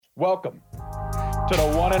Welcome to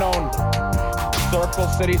the one and only Circle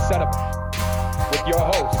City Cinema with your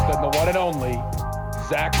host and the one and only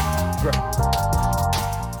Zach Griffith.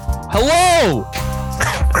 Hello!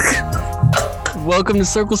 Welcome to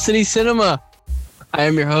Circle City Cinema. I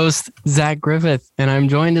am your host, Zach Griffith, and I'm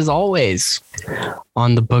joined as always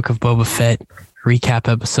on the Book of Boba Fett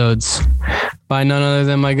recap episodes by none other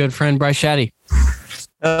than my good friend Bryce Shadday.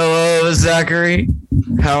 Hello, Zachary.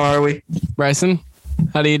 How are we? Bryson,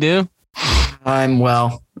 how do you do? I'm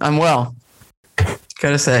well.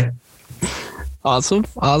 Gotta say. Awesome.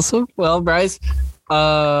 Well, Bryce,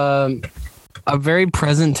 a very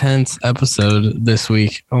present tense episode this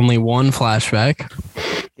week. Only one flashback.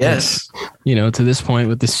 Yes. You know, to this point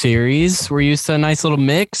with the series, we're used to a nice little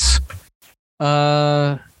mix.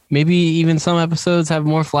 Maybe even some episodes have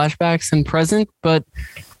more flashbacks than present, but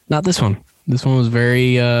not this one. This one was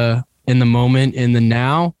very in the moment, in the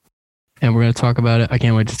now, and we're going to talk about it. I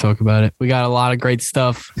can't wait to talk about it. We got a lot of great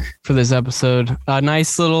stuff for this episode. A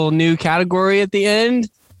nice little new category at the end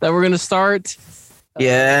that we're going to start.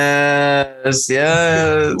 Yes.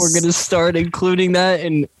 We're going to start including that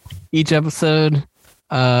in each episode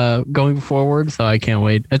going forward, so I can't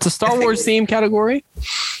wait. It's a Star Wars theme category.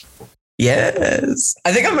 Yes.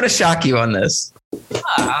 I think I'm going to shock you on this.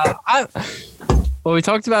 Well, we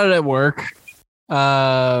talked about it at work.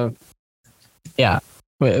 Yeah,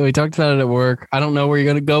 we talked about it at work. I don't know where you're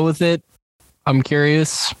going to go with it. I'm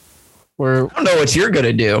curious. I don't know what you're going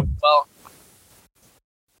to do. Well,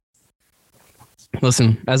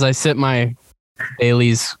 listen, as I sip my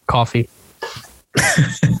Bailey's coffee,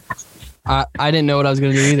 I didn't know what I was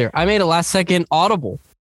going to do either. I made a last second audible.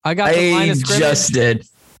 I got to the line of scrimmage. Just did.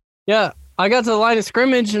 Yeah, I got to the line of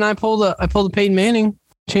scrimmage and I pulled a Peyton Manning,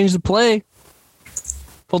 changed the play,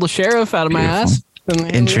 pulled the sheriff out of my ass.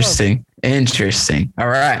 Interesting. All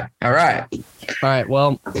right.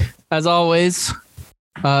 Well, as always,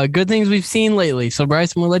 good things we've seen lately. So,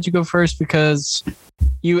 Bryce, I'm going to let you go first because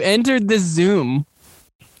you entered this Zoom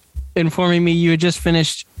informing me you had just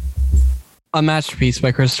finished a masterpiece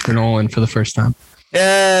by Christopher Nolan for the first time.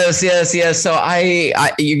 Yes. So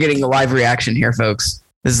you're getting a live reaction here, folks.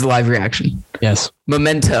 This is a live reaction. Yes.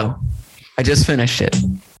 Memento. I just finished it.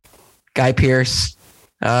 Guy Pearce.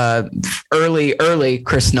 Early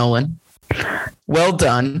Chris Nolan. Well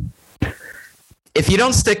done. If you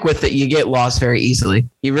don't stick with it, you get lost very easily.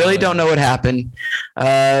 You really don't know what happened.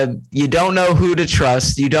 You don't know who to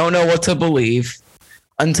trust. You don't know what to believe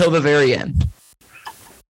until the very end.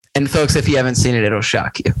 And folks, if you haven't seen it, it'll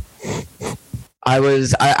shock you. I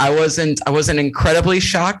wasn't incredibly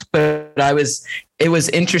shocked, but it was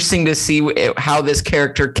interesting to see how this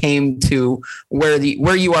character came to where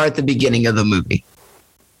you are at the beginning of the movie.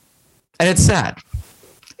 And it's sad.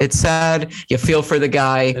 You feel for the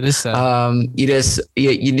guy. It is sad. You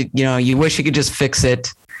wish you could just fix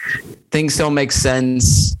it. Things don't make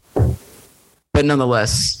sense, but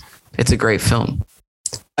nonetheless, it's a great film.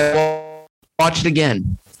 I will watch it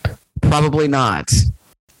again. Probably not.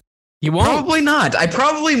 You won't? Probably not. I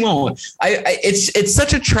probably won't. It's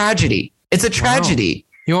such a tragedy. It's a tragedy.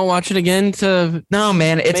 Wow. You won't watch it again to? No,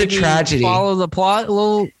 man. It's a tragedy. Follow the plot a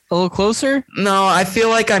little closer? No, I feel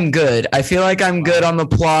like I'm good. on the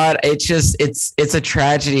plot. It's a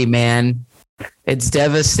tragedy, man. It's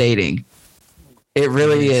devastating. It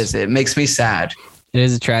really is. It makes me sad. It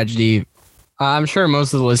is a tragedy. I'm sure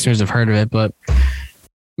most of the listeners have heard of it, but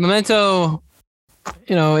Memento,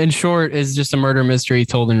 in short, is just a murder mystery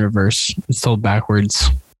told in reverse. It's told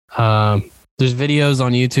backwards. There's videos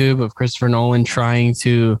on YouTube of Christopher Nolan trying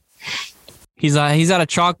to... He's at a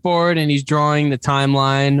chalkboard and he's drawing the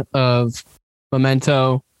timeline of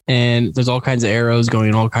Memento, and there's all kinds of arrows going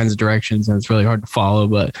in all kinds of directions, and it's really hard to follow,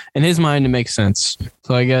 but in his mind, it makes sense.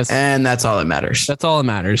 So I guess... And that's all that matters. That's all that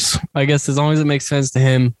matters. I guess as long as it makes sense to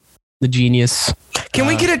him, the genius... Can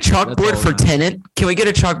we get a chalkboard for Tenet? Can we get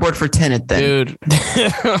a chalkboard for Tenet then? Dude.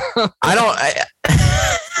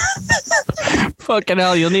 Fucking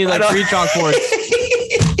hell, you'll need 3 chalkboards.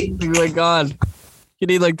 Oh my God. You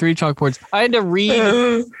need 3 chalkboards. I had to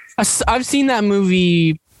read. I've seen that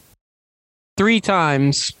movie 3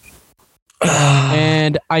 times.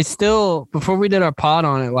 And I still, before we did our pod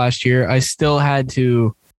on it last year, I still had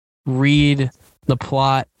to read the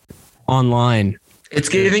plot online. It's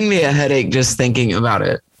giving me a headache just thinking about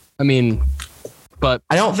it. I mean, but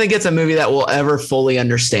I don't think it's a movie that we'll ever fully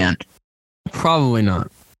understand. Probably not.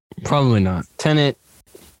 Tenet,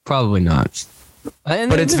 probably not.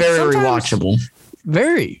 But it's very rewatchable.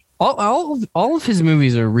 Very. All of his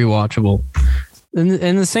movies are rewatchable.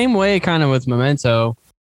 In the same way, kind of with Memento,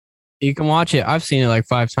 you can watch it. I've seen it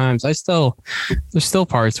 5 times. There's still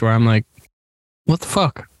parts where I'm like, what the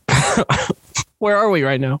fuck? Where are we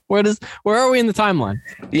right now? Where are we in the timeline?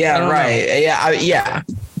 Yeah, right. Yeah,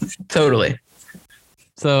 totally.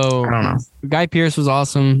 So I don't know. Guy Pearce was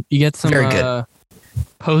awesome. You get some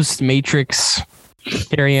post Matrix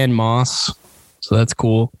Carrie Ann Moss, so that's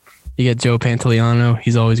cool. You get Joe Pantoliano.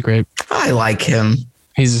 He's always great. I like him.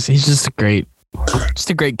 He's just a great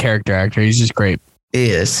character actor. He's just great. He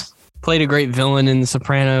is. Played a great villain in The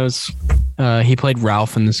Sopranos. He played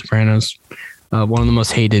Ralph in The Sopranos. One of the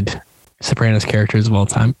most hated Sopranos characters of all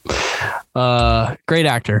time. Great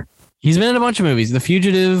actor. He's been in a bunch of movies. The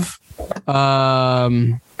Fugitive,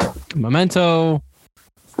 Memento.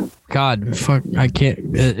 God, fuck, I can't.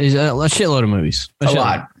 A shitload of movies. A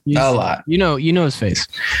lot. You know his face.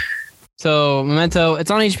 So Memento,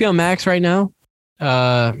 it's on HBO Max right now.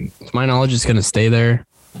 To my knowledge, it's going to stay there,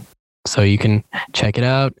 so you can check it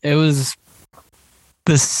out. It was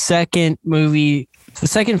the second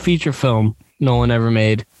feature film Nolan ever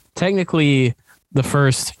made. Technically, the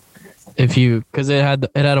first, because it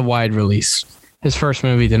had a wide release. His first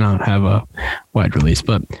movie did not have a wide release,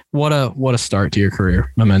 but what a start to your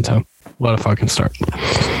career, Memento. What a fucking start.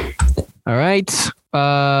 All right.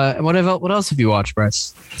 What else have you watched,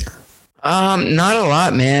 Bryce? Not a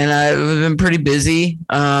lot, man. I've been pretty busy.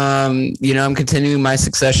 I'm continuing my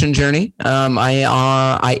Succession journey.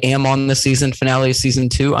 I am on the season finale of season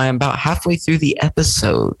 2. I am about halfway through the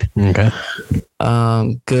episode. Okay.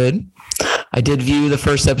 Good. I did view the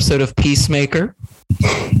first episode of Peacemaker.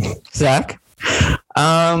 Zach?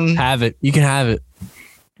 Have it. You can have it.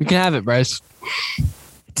 You can have it, Bryce.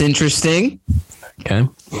 It's interesting. Okay.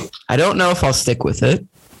 I don't know if I'll stick with it.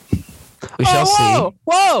 We shall see.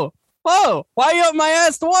 Whoa! Why are you up my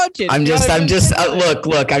ass to watch it? I'm just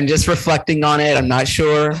look, I'm just reflecting on it. I'm not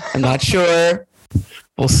sure.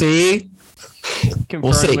 We'll see.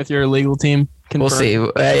 We'll see with your legal team. We'll see.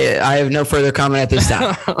 I have no further comment at this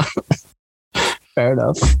time. Fair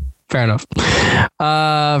enough.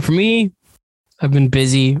 For me, I've been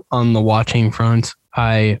busy on the watching front.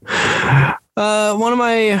 One of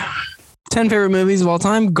my 10 favorite movies of all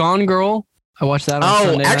time, Gone Girl. I watched that on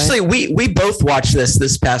Sunday actually, night. we both watched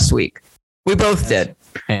this past week. We both did.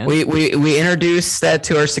 And? We introduced that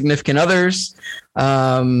to our significant others.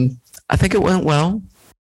 I think it went well.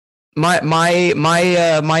 My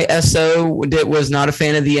SO was not a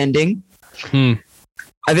fan of the ending.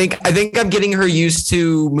 I think I'm getting her used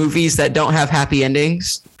to movies that don't have happy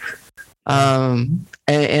endings. And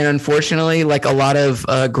unfortunately, like a lot of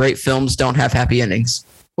great films don't have happy endings.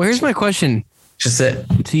 Well, here's my question. Just it.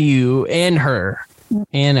 To you and her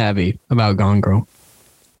and Abby about Gone Girl.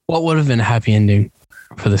 What would have been a happy ending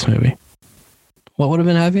for this movie? What would have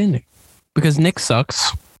been a happy ending? Because Nick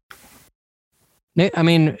sucks. Nick, I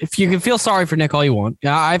mean, if you can feel sorry for Nick all you want.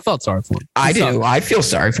 Yeah, I felt sorry for him. I do. I feel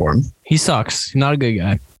sorry for him. He sucks. He's not a good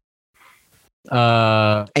guy.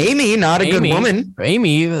 Amy, not a good woman.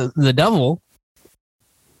 Amy, the devil.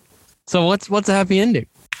 So what's a happy ending?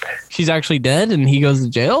 She's actually dead and he goes to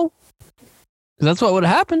jail? That's what would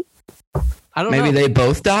have happened. I don't know. Maybe they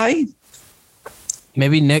both die?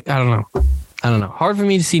 Maybe Nick, I don't know. Hard for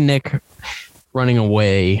me to see Nick running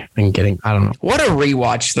away and getting, I don't know. What a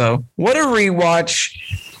rewatch, though. What a rewatch.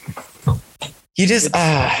 You just,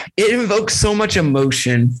 it invokes so much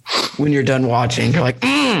emotion when you're done watching. You're like,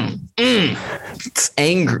 It's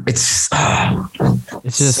anger. It's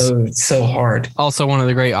just so hard. Also one of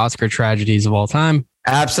the great Oscar tragedies of all time.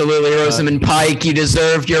 Absolutely, Rosamund Pike. You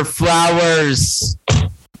deserved your flowers.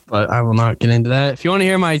 But I will not get into that. If you want to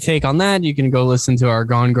hear my take on that, you can go listen to our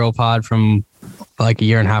Gone Girl pod from like a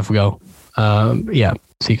year and a half ago. So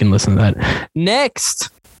you can listen to that. Next,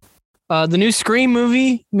 the new Scream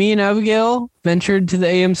movie. Me and Abigail ventured to the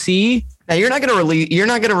AMC. Now you're not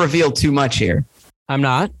gonna reveal too much here. I'm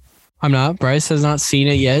not. Bryce has not seen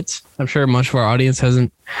it yet. I'm sure much of our audience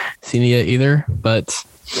hasn't seen it yet either. But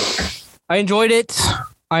I enjoyed it.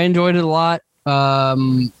 I enjoyed it a lot.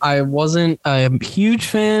 I wasn't a huge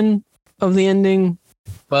fan of the ending,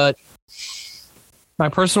 but my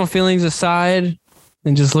personal feelings aside,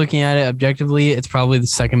 and just looking at it objectively, it's probably the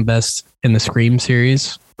second best in the Scream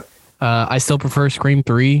series. I still prefer Scream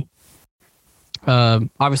 3.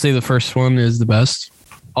 Obviously, the first one is the best.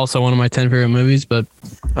 Also, one of my 10 favorite movies, but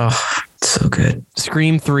so good.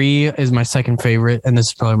 Scream 3 is my second favorite, and this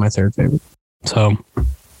is probably my third favorite. So,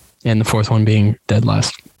 and the fourth one being dead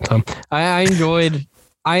last. So, I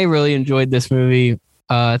really enjoyed this movie.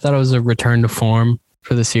 I thought it was a return to form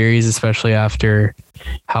for the series, especially after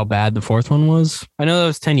how bad the fourth one was. I know that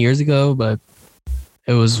was 10 years ago, but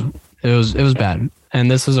it was bad. And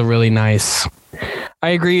this was a really nice. I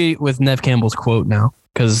agree with Nev Campbell's quote now,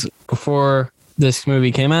 because before this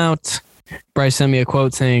movie came out, Bryce sent me a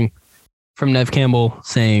quote saying, from Nev Campbell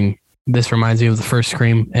saying, "This reminds me of the first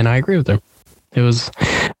Scream," and I agree with her. It was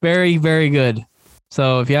very, very good.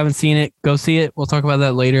 So if you haven't seen it, go see it. We'll talk about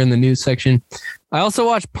that later in the news section. I also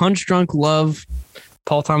watched Punch Drunk Love,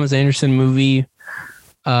 Paul Thomas Anderson movie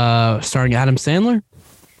starring Adam Sandler.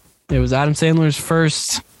 It was Adam Sandler's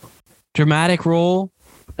first dramatic role.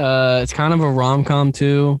 It's kind of a rom-com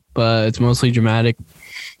too, but it's mostly dramatic.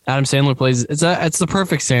 Adam Sandler plays it's the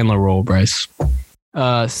perfect Sandler role, Bryce.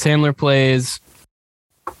 Sandler plays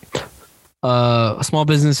a small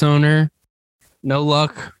business owner, no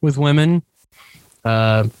luck with women,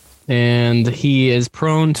 and he is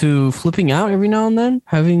prone to flipping out every now and then,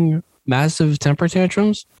 having massive temper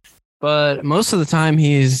tantrums. But most of the time,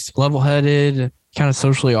 he's level-headed, kind of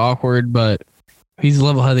socially awkward, but he's a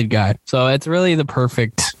level-headed guy. So it's really the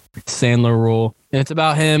perfect Sandler role. And it's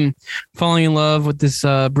about him falling in love with this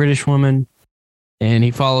British woman, and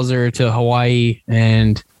he follows her to Hawaii,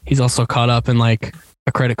 and he's also caught up in like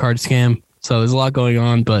a credit card scam. So there's a lot going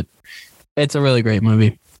on, but it's a really great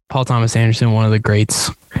movie. Paul Thomas Anderson, one of the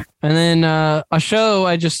greats. And then a show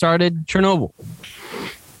I just started, Chernobyl.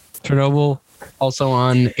 Chernobyl, also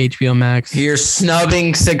on HBO Max. You're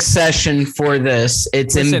snubbing Succession for this.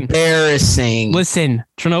 It's embarrassing. Listen,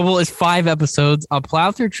 Chernobyl is 5 episodes. I'll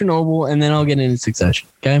plow through Chernobyl and then I'll get into Succession.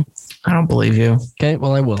 Okay? I don't believe you. Okay,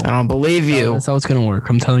 well, I will. I don't believe you. That's how it's going to work.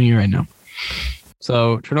 I'm telling you right now.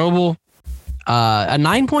 So, Chernobyl, a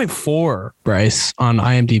 9.4, Bryce, on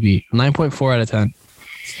IMDb. 9.4 out of 10.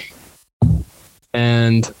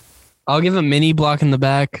 And I'll give a mini block in the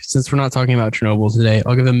back, since we're not talking about Chernobyl today.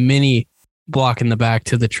 I'll give a mini block in the back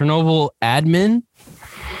to the Chernobyl admin.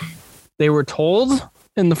 They were told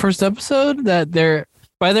in the first episode that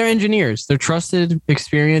by their engineers, their trusted,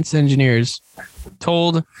 experienced engineers,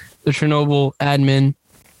 told the Chernobyl admin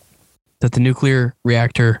that the nuclear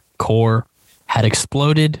reactor core had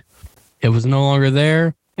exploded. It was no longer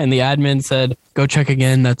there. And the admin said, go check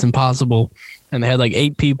again. That's impossible. And they had like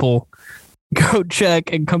 8 people go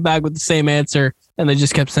check and come back with the same answer. And they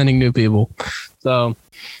just kept sending new people. So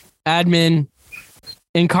admin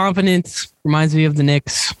incompetence reminds me of the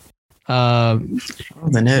Knicks. The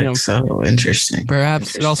Knicks. Interesting.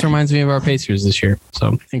 Perhaps it also reminds me of our Pacers this year.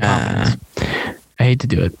 So incompetence. I hate to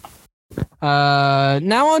do it.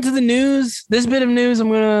 Now on to the news. This bit of news I'm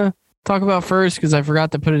going to talk about first because I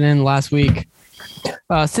forgot to put it in last week.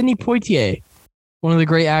 Sidney Poitier, one of the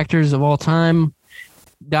great actors of all time,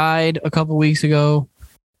 died a couple weeks ago.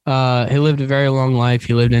 He lived a very long life.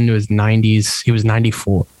 He lived into his 90s. He was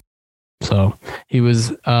 94. So he was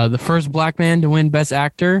the first black man to win Best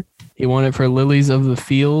Actor. He won it for Lilies of the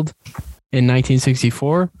Field in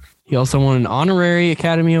 1964. He also won an honorary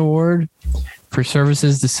Academy Award for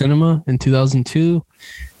services to cinema in 2002.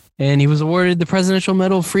 And he was awarded the Presidential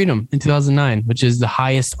Medal of Freedom in 2009, which is the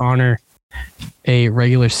highest honor a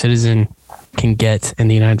regular citizen can get in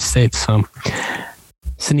the United States. So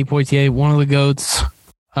Sidney Poitier, one of the GOATs,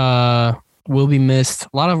 will be missed. A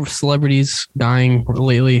lot of celebrities dying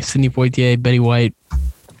lately. Sidney Poitier, Betty White,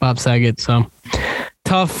 Bob Saget. So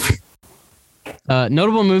tough.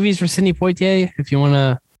 Notable movies for Sidney Poitier, if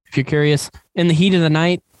you're curious. In the Heat of the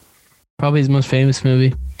Night, probably his most famous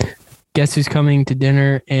movie. Guess Who's Coming to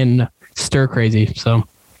Dinner and Stir Crazy. So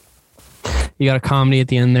you got a comedy at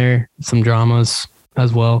the end there, some dramas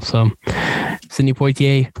as well. So Sidney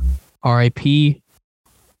Poitier, R.I.P.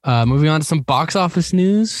 Moving on to some box office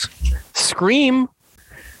news. Scream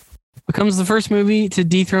becomes the first movie to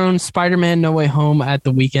dethrone Spider-Man No Way Home at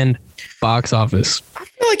the weekend box office. I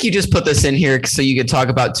feel like you just put this in here so you could talk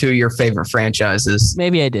about 2 of your favorite franchises.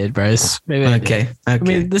 Maybe I did, Bryce. Maybe I did. Okay. I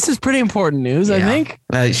mean, this is pretty important news, yeah. I think.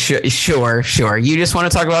 Sure. You just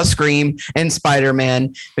want to talk about Scream and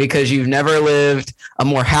Spider-Man because you've never lived a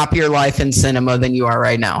more happier life in cinema than you are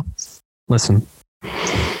right now. Listen.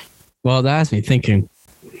 Well, that has me thinking.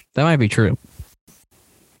 That might be true.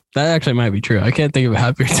 That actually might be true. I can't think of a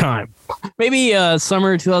happier time. Maybe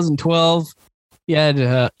summer 2012. You had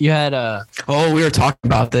we were talking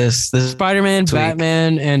about this Spider-Man,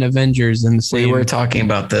 Batman, and Avengers in the same. We were talking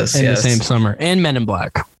about this in the same summer, and Men in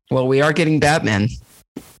Black. Well, we are getting Batman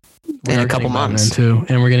in a couple months too,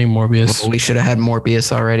 and we're getting Morbius. Well, we should have had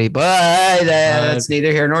Morbius already, but that's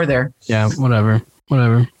neither here nor there. Yeah, whatever.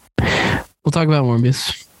 We'll talk about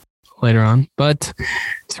Morbius later on, but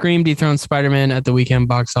Scream dethroned Spider-Man at the weekend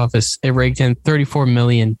box office. It raked in $34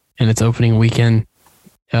 million in its opening weekend.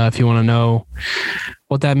 If you want to know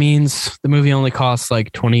what that means, the movie only costs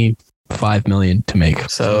like $25 million to make.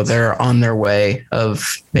 So they're on their way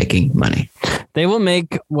of making money. They will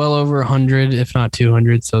make well over 100, if not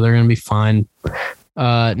 200. So they're going to be fine.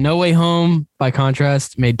 No Way Home, by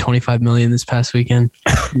contrast, made $25 million this past weekend.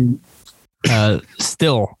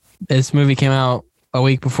 Still, this movie came out a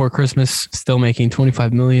week before Christmas, still making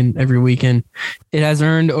 $25 million every weekend. It has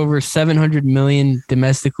earned over $700 million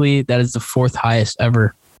domestically. That is the fourth highest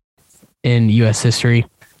ever in U.S. history.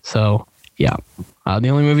 So, yeah. The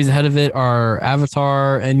only movies ahead of it are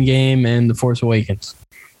Avatar, Endgame, and The Force Awakens.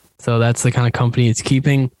 So that's the kind of company it's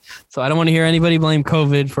keeping. So I don't want to hear anybody blame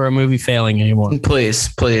COVID for a movie failing anymore. Please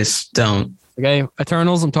don't. Okay,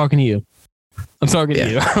 Eternals, I'm talking to you. I'm talking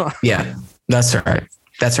to you. Yeah, that's right.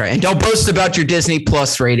 That's right. And don't boast about your Disney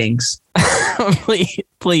Plus ratings.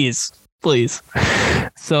 Please.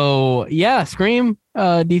 So, yeah, Scream,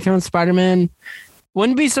 dethroned Spider-Man.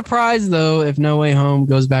 Wouldn't be surprised, though, if No Way Home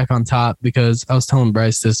goes back on top, because I was telling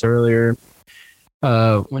Bryce this earlier.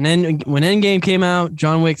 When Endgame came out,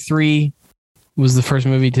 John Wick 3 was the first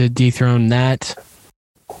movie to dethrone that.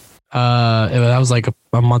 That was like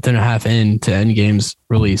a month and a half into Endgame's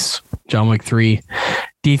release. John Wick 3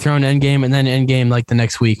 dethroned Endgame, and then Endgame, like the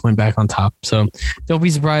next week, went back on top. So don't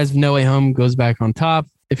be surprised if No Way Home goes back on top.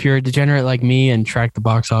 If you're a degenerate like me and track the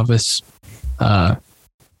box office,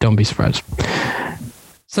 don't be surprised.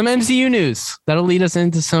 Some MCU news. That'll lead us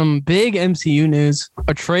into some big MCU news.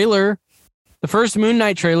 A trailer. The first Moon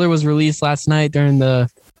Knight trailer was released last night during the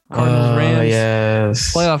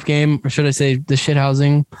Cardinals-Rams playoff game, or should I say the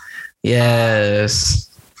shithousing? Yes.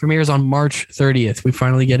 Premieres on March 30th. We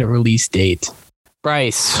finally get a release date.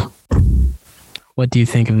 Bryce, what do you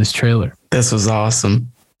think of this trailer? This was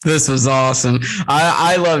awesome.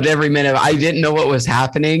 I loved every minute. I didn't know what was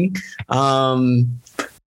happening. Oscar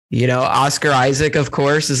Isaac, of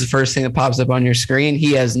course, is the first thing that pops up on your screen.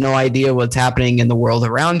 He has no idea what's happening in the world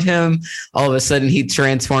around him. All of a sudden, he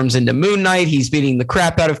transforms into Moon Knight. He's beating the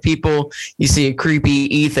crap out of people. You see a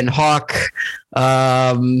creepy Ethan Hawke.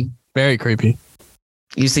 Very creepy.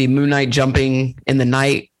 You see Moon Knight jumping in the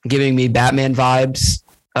night, giving me Batman vibes.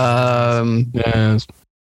 Yes.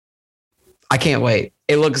 I can't wait.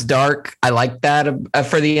 It looks dark. I like that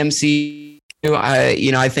for the MCU.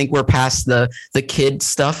 I think we're past the kid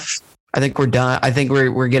stuff. I think we're done. I think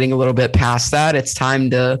we're getting a little bit past that. It's time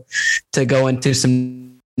to go into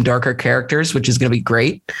some darker characters, which is going to be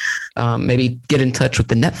great. Maybe get in touch with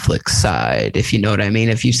the Netflix side, if you know what I mean,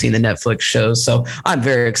 if you've seen the Netflix shows. So I'm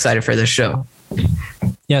very excited for this show.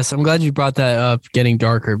 Yes, I'm glad you brought that up, getting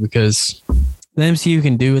darker, because the MCU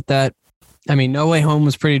can do with that. I mean, No Way Home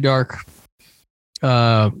was pretty dark.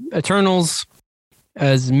 Eternals,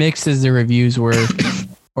 as mixed as the reviews were,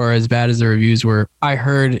 or as bad as the reviews were, I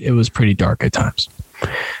heard it was pretty dark at times.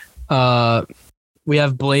 We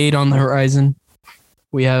have Blade on the horizon.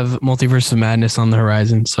 We have Multiverse of Madness on the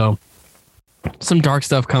horizon. So some dark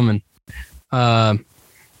stuff coming.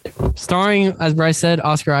 Starring, as Bryce said,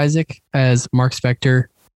 Oscar Isaac as Mark Spector,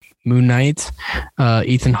 Moon Knight,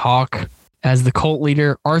 Ethan Hawke as the cult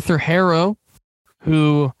leader, Arthur Harrow,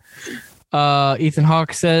 who Ethan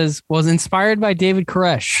Hawke says was inspired by David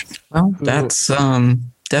Koresh. Well, that's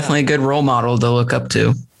definitely a good role model to look up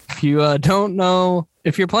to. If you don't know,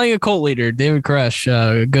 if you're playing a cult leader, David Koresh,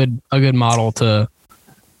 a good model to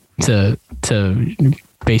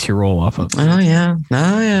base your role off of. Oh yeah.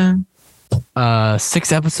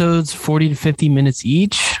 6 episodes, 40 to 50 minutes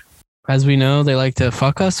each. As we know, they like to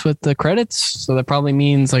fuck us with the credits, so that probably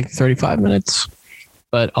means like 35 minutes.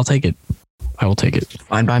 But I'll take it. I will take it.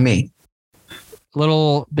 Fine by me. A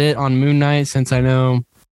little bit on Moon Knight, since I know.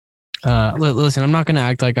 Listen, I'm not going to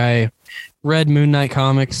act like I read Moon Knight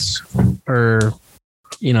comics or,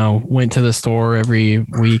 went to the store every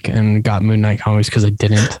week and got Moon Knight comics, because I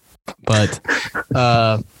didn't. But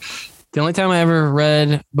the only time I ever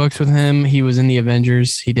read books with him, he was in the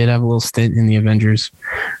Avengers. He did have a little stint in the Avengers.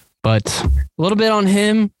 But a little bit on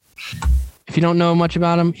him. If you don't know much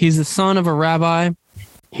about him, he's the son of a rabbi.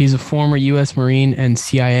 He's a former U.S. Marine and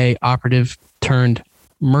CIA operative turned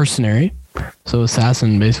mercenary. So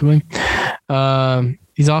assassin, basically.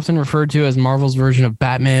 He's often referred to as Marvel's version of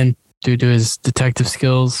Batman due to his detective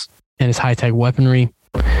skills and his high-tech weaponry.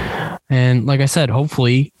 And like I said,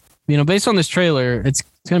 hopefully, based on this trailer, it's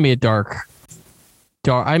going to be a dark.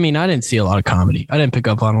 I mean, I didn't see a lot of comedy. I didn't pick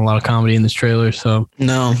up on a lot of comedy in this trailer, so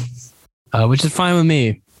no, which is fine with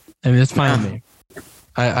me. I mean, that's fine with me.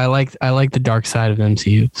 I like the dark side of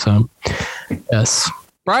MCU. So, yes,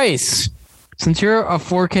 Bryce, since you're a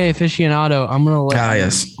 4K aficionado, I'm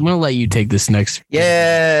gonna let you take this next.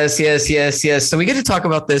 Yes. So we get to talk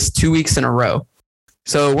about this 2 weeks in a row.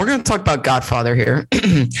 So we're going to talk about Godfather here.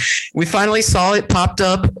 We finally saw it popped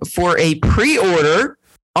up for a pre-order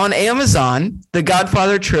on Amazon, the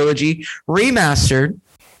Godfather trilogy remastered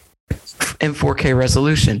in 4K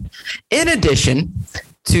resolution. In addition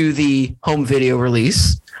to the home video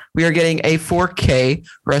release, we are getting a 4K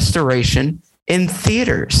restoration in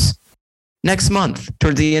theaters next month,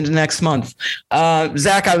 towards the end of next month.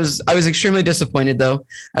 Zach, I was extremely disappointed though.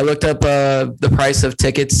 I looked up the price of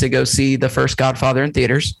tickets to go see the first Godfather in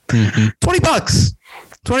theaters. $20.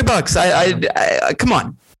 $20. I come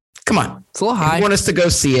on. It's a little high. If you want us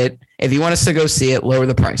to go see it, lower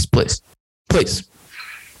the price, please.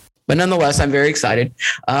 But nonetheless, I'm very excited.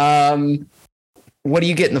 What do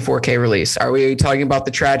you get in the 4K release? Are we talking about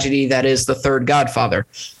the tragedy that is the third Godfather?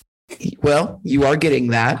 Well, you are getting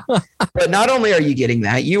that. But not only are you getting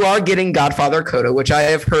that, you are getting Godfather Coda, which I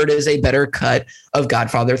have heard is a better cut of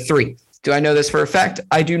Godfather 3. Do I know this for a fact?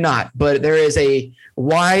 I do not. But there is a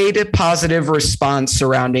wide positive response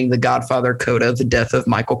surrounding the Godfather Coda, the death of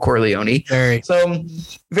Michael Corleone. So I'm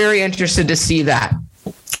very interested to see that.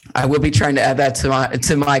 I will be trying to add that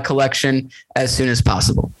to my collection as soon as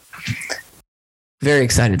possible. Very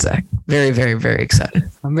excited, Zach. Very, very, very excited.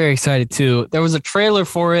 I'm very excited too. There was a trailer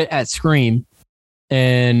for it at Scream,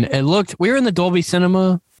 and we were in the Dolby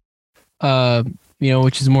Cinema,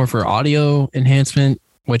 which is more for audio enhancement,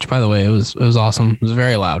 which by the way, it was awesome. It was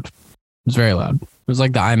very loud. It was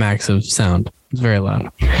like the IMAX of sound. It was very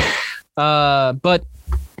loud. But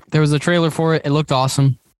there was a trailer for it. It looked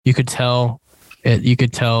awesome. You could tell. I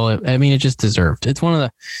mean, it just deserved. It's one of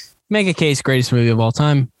the make a case greatest movie of all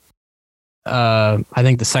time. I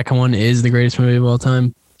think the second one is the greatest movie of all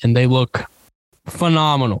time, and they look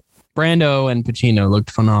phenomenal. Brando and Pacino looked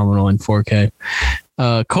phenomenal in 4K.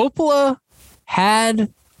 Coppola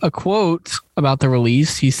had a quote about the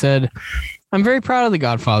release. He said, "I'm very proud of The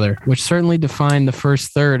Godfather, which certainly defined the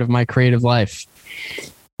first third of my creative life.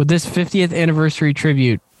 With this 50th anniversary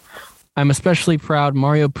tribute, I'm especially proud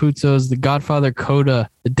Mario Puzo's The Godfather Coda,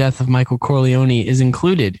 The Death of Michael Corleone, is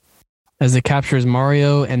included, as it captures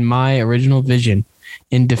Mario and my original vision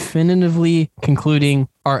in definitively concluding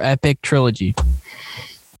our epic trilogy.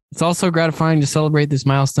 It's also gratifying to celebrate this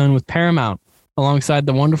milestone with Paramount, alongside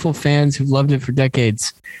the wonderful fans who've loved it for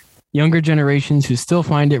decades, younger generations who still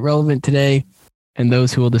find it relevant today, and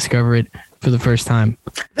those who will discover it for the first time."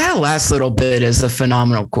 That last little bit is a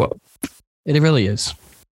phenomenal quote. It really is.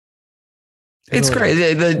 It's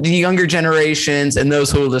great. The younger generations and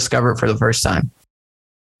those who will discover it for the first time.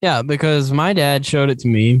 Yeah, because my dad showed it to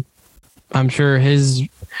me. I'm sure his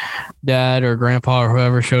dad or grandpa or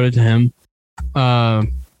whoever showed it to him. I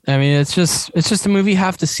mean, it's just a movie you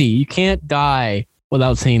have to see. You can't die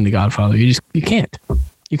without seeing The Godfather. You can't.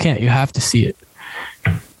 You can't. You have to see it.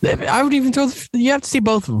 I would even you have to see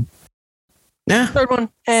both of them. Yeah. Third one,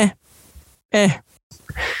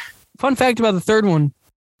 Fun fact about the third one,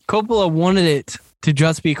 Coppola wanted it to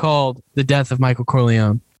just be called The Death of Michael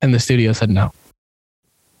Corleone, and the studio said no.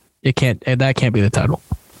 That can't be the title.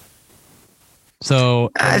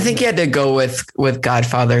 So I think you had to go with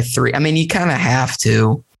Godfather 3. I mean, you kind of have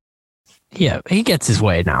to. Yeah, he gets his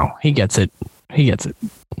way now. He gets it.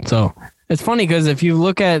 So it's funny because if you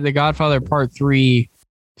look at The Godfather Part 3,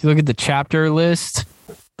 if you look at the chapter list,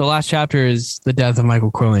 the last chapter is The Death of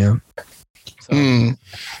Michael Corleone. So,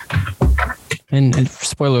 and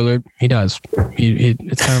spoiler alert, he does.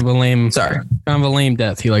 It's kind of a lame. Sorry, kind of a lame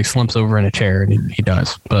death. He like slumps over in a chair and he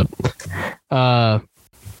dies. But so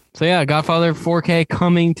yeah, Godfather 4K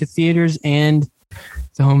coming to theaters and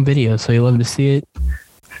to home video. So you'll love to see it.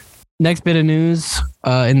 Next bit of news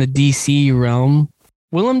in the DC realm: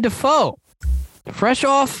 Willem Dafoe, fresh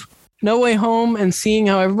off No Way Home and seeing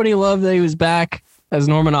how everybody loved that he was back as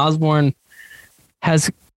Norman Osborn, has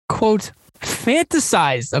quote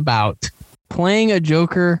fantasized about playing a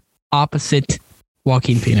Joker opposite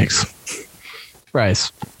Joaquin Phoenix.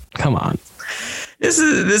 Bryce, come on. This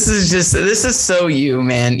is so you,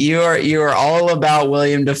 man. You are all about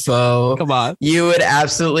William Dafoe. Come on. You would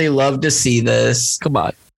absolutely love to see this. Come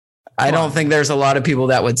on. I don't think there's a lot of people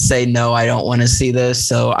that would say no, I don't want to see this.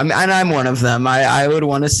 So I'm one of them. I would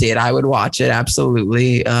want to see it. I would watch it.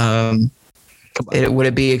 Absolutely. Would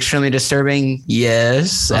it be extremely disturbing?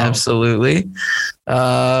 Yes, absolutely.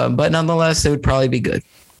 But nonetheless, it would probably be good.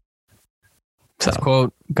 So. This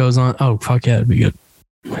quote goes on. Oh, fuck yeah, it'd be good.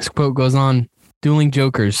 This quote goes on: dueling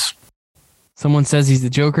Jokers. Someone says he's the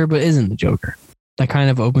Joker, but isn't the Joker. That kind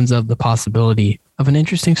of opens up the possibility of an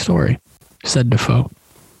interesting story, said Dafoe.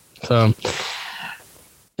 So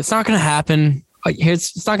it's not going to happen.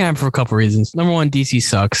 It's not going to happen for a couple reasons. Number one, DC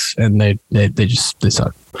sucks, and they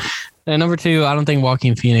suck. And number two, I don't think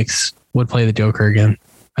Joaquin Phoenix would play the Joker again.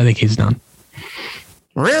 I think he's done.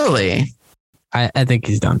 Really? I think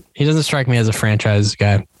he's done. He doesn't strike me as a franchise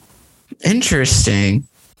guy. Interesting.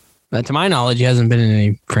 But to my knowledge, he hasn't been in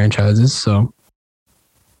any franchises, so.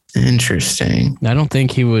 Interesting. I don't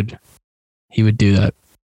think he would do that.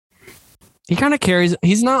 he kind of carries.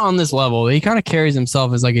 He's not on this level. He kind of carries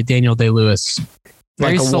himself as like a Daniel Day-Lewis,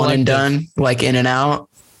 like a one and done, like in and out.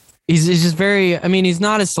 He's just very. I mean, he's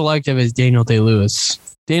not as selective as Daniel Day-Lewis.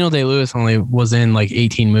 Daniel Day-Lewis only was in like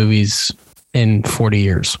 18 movies in 40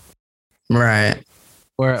 years. Right.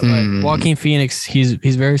 Where like Joaquin Phoenix, he's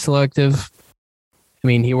very selective. I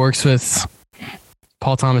mean, he works with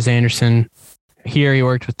Paul Thomas Anderson. Here, he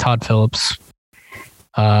worked with Todd Phillips.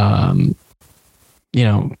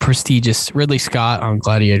 Prestigious Ridley Scott on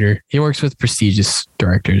Gladiator. He works with prestigious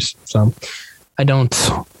directors. So I don't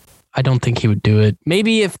think he would do it.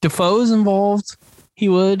 Maybe if Defoe's involved, he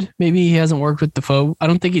would. Maybe he hasn't worked with Defoe. I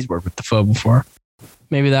don't think he's worked with Defoe before.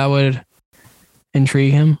 Maybe that would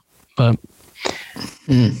intrigue him. But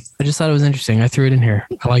I just thought it was interesting. I threw it in here.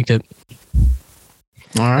 I liked it.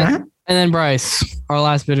 All right. And then Bryce, our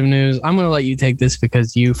last bit of news. I'm going to let you take this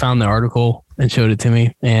because you found the article and showed it to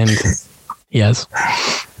me. And yes.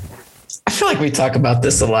 I feel like we talk about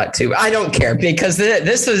this a lot too. I don't care because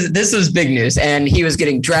this was big news, and he was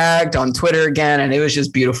getting dragged on Twitter again, and it was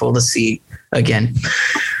just beautiful to see again.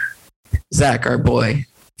 Zach, our boy,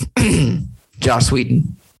 Joss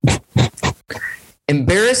Whedon,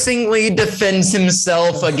 embarrassingly defends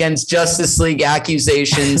himself against Justice League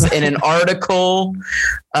accusations in an article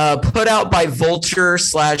put out by Vulture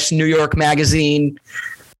 / New York Magazine,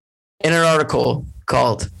 in an article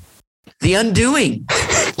called "The Undoing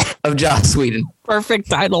of Joss Whedon." Perfect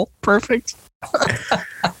title. Perfect.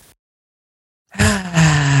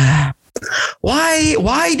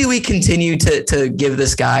 Why do we continue to give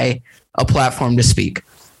this guy a platform to speak?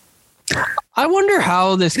 I wonder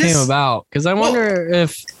how this came about, because I wonder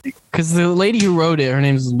because the lady who wrote it, her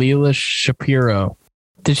name is Leela Shapiro.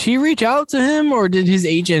 Did she reach out to him, or did his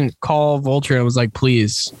agent call Vulture and was like,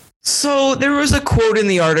 please? So there was a quote in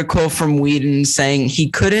the article from Whedon saying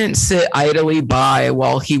he couldn't sit idly by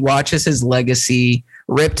while he watches his legacy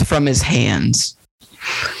ripped from his hands.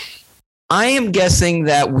 I am guessing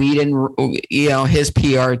that Whedon, his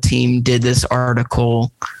PR team did this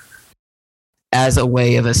article as a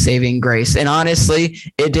way of a saving grace. And honestly,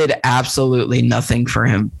 it did absolutely nothing for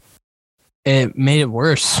him. It made it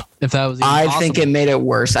worse. If that was even possible. think it made it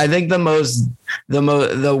worse. I think the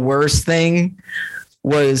worst thing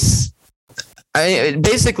was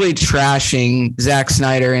basically trashing Zack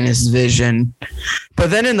Snyder and his vision, but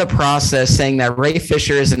then in the process saying that Ray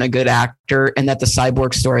Fisher isn't a good actor and that the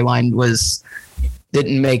Cyborg storyline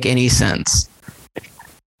didn't make any sense.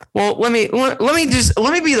 Well, let me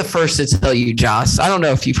be the first to tell you, Joss. I don't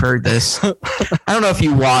know if you've heard this. I don't know if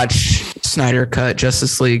you watch Snyder Cut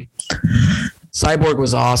Justice League. Cyborg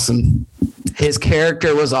was awesome. His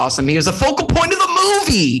character was awesome. He was a focal point of the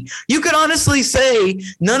movie. You could honestly say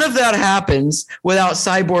none of that happens without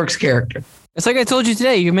Cyborg's character. It's like I told you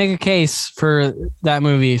today. You can make a case for that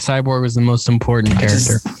movie. Cyborg was the most important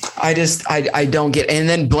character. I don't get. And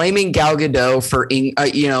then blaming Gal Gadot for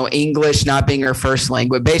English not being her first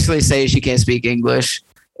language, basically saying she can't speak English,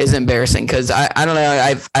 is embarrassing. Because I don't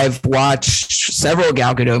know. I've watched several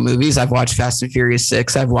Gal Gadot movies. I've watched Fast and Furious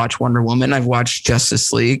 6. I've watched Wonder Woman. I've watched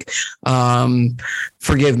Justice League.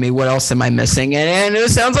 Forgive me. What else am I missing? And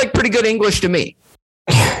it sounds like pretty good English to me.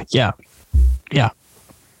 Yeah.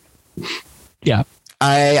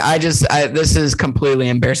 This is completely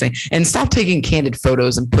embarrassing. And stop taking candid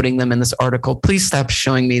photos and putting them in this article. Please stop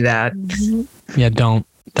showing me that. Yeah, don't.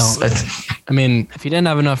 I mean, if you didn't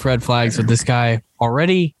have enough red flags with this guy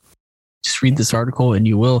already, just read this article and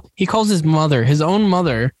you will. He calls his own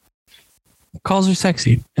mother, calls her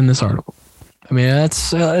sexy in this article. I mean,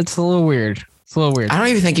 it's a little weird. It's a little weird. I don't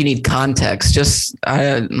even think you need context. Just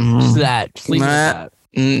that. Just leave it at that.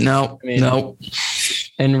 No.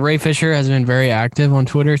 And Ray Fisher has been very active on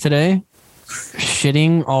Twitter today,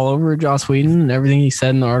 shitting all over Joss Whedon and everything he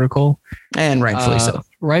said in the article. And rightfully so.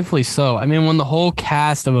 Rightfully so. I mean, when the whole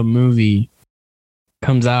cast of a movie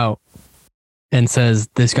comes out and says,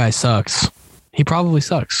 this guy sucks, he probably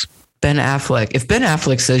sucks. Ben Affleck. If Ben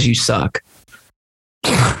Affleck says you suck,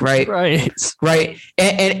 right? Right.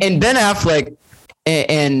 And Ben Affleck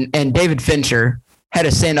and David Fincher had a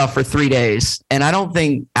standoff for 3 days. And I don't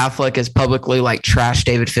think Affleck has publicly trashed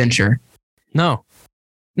David Fincher. No.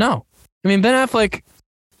 I mean, Ben Affleck,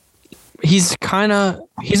 he's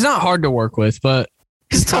not hard to work with, but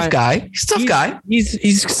he's a tough guy.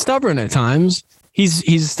 He's stubborn at times.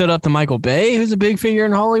 He's stood up to Michael Bay, who's a big figure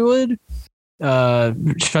in Hollywood.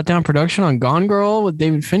 Shut down production on Gone Girl with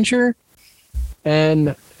David Fincher.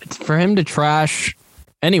 And for him to trash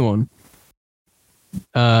anyone,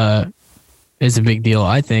 is a big deal,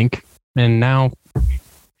 I think. And now,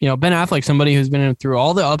 Ben Affleck, somebody who's been through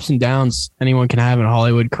all the ups and downs anyone can have in a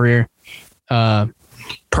Hollywood career,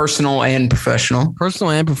 Personal and professional.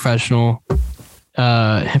 Personal and professional.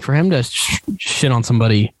 For him to shit on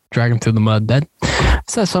somebody, drag him through the mud, that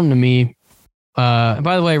says something to me. By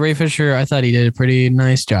the way, Ray Fisher, I thought he did a pretty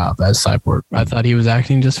nice job as Cyborg. I thought he was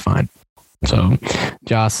acting just fine. So,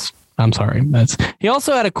 Joss, I'm sorry. He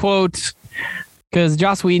also had a quote because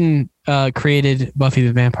Joss Whedon created Buffy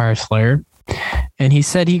the Vampire Slayer, and he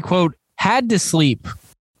said he, quote, had to sleep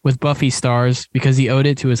with Buffy stars because he owed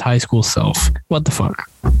it to his high school self. What the fuck?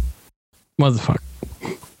 What the fuck?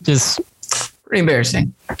 Just pretty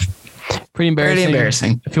embarrassing. Pretty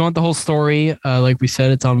embarrassing. If you want the whole story, like we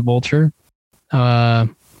said, it's on Vulture.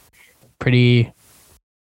 Pretty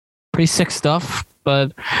sick stuff.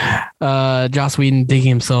 But Joss Whedon digging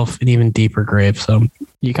himself an even deeper grave. So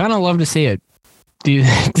you kind of love to see it.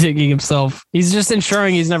 Digging himself. He's just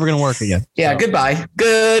ensuring he's never going to work again. Yeah. So. Goodbye.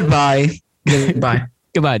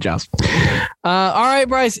 Goodbye, Joss. All right,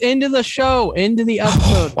 Bryce, into the show, into the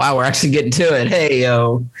episode. Wow, we're actually getting to it. Hey,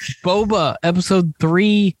 yo. Boba, episode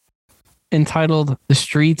 3, entitled The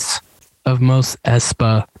Streets of Mos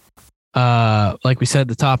Espa. Like we said at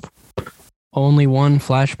the top, only one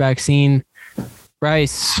flashback scene.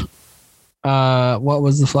 Bryce, what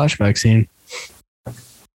was the flashback scene?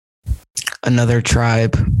 Another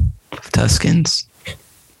tribe of Tuskens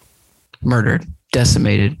murdered,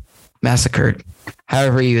 decimated, massacred.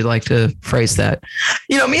 However you would like to phrase that.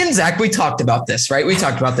 You know, me and Zach, we talked about this, right? We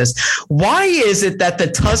talked about this. Why is it that the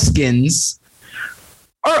Tuskens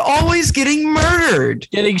are always getting murdered?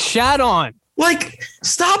 Getting shat on. Like,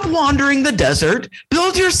 stop wandering the desert.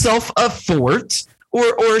 Build yourself a fort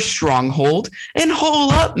or a stronghold and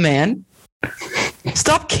hole up, man.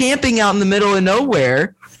 Stop camping out in the middle of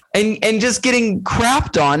nowhere and just getting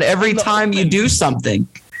crapped on every time you do something.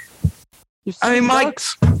 I mean,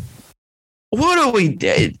 what do we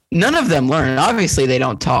do? None of them learn. Obviously, they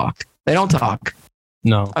don't talk.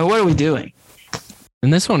 No. What are we doing?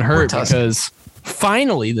 And this one hurt because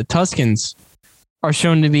finally the Tuskens are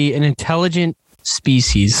shown to be an intelligent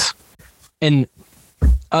species. And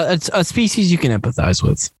a species you can empathize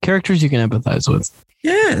with. Characters you can empathize with.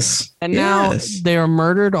 Yes. And now they are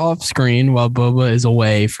murdered off screen while Boba is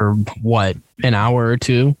away for, an hour or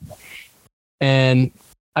two? And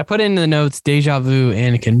I put in the notes deja vu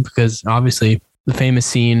Anakin because obviously the famous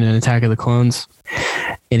scene in Attack of the Clones,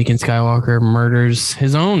 Anakin Skywalker murders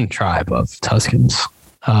his own tribe of Tuskens.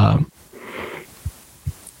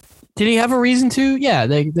 Did he have a reason to? Yeah,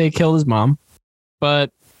 they killed his mom, but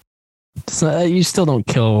you still don't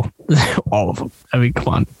kill all of them. I mean, come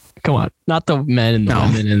on. Not the men and the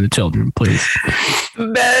women and the children, please.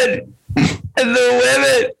 Men and the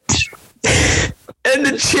women and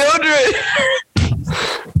the children.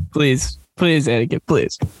 Please, Anakin,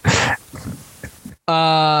 please.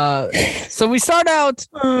 So we start out.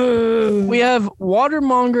 We have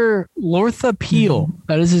Watermonger Lortha Peel.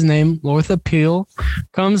 That is his name. Lortha Peel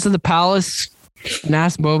comes to the palace and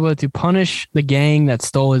asks Boba to punish the gang that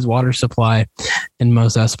stole his water supply in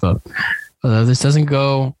Mos Espa. Although this doesn't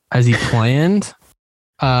go as he planned.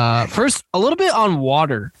 First, a little bit on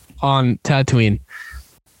water on Tatooine.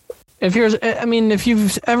 If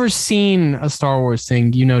you've ever seen a Star Wars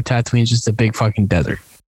thing, you know Tatooine's just a big fucking desert.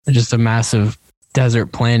 It's just a massive desert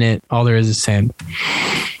planet. All there is sand.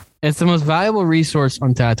 It's the most valuable resource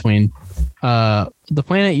on Tatooine. The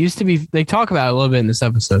planet used to be, they talk about it a little bit in this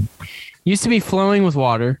episode, used to be flowing with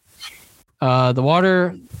water.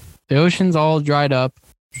 The ocean's all dried up,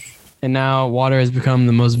 and now water has become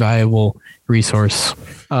the most valuable resource.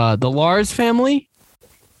 The Lars family,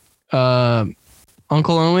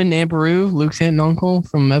 Uncle Owen, Aunt Beru, Luke's aunt and uncle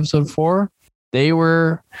from episode 4, they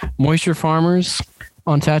were moisture farmers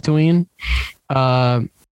on Tatooine. And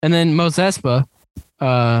then Mos Espa,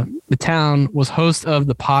 the town, was host of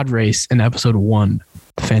the pod race in episode 1,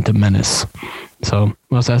 The Phantom Menace. So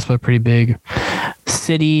Mos Espa, pretty big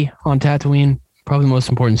city on Tatooine, probably the most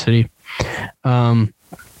important city.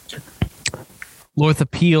 Lortha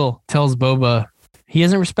Peel tells Boba he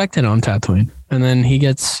isn't respected on Tatooine, and then he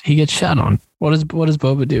gets shot on. What does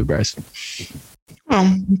Boba do, Bryce? Well,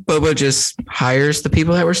 Boba just hires the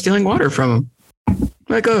people that were stealing water from him.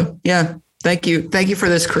 Like, oh yeah, thank you for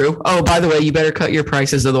this crew. Oh, by the way, you better cut your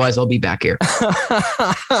prices, otherwise I'll be back here.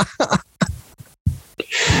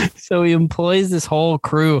 So he employs this whole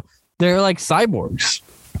crew. They're like cyborgs.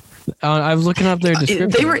 I was looking up their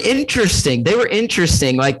description. They were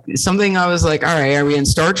interesting. Like something I was like, all right, are we in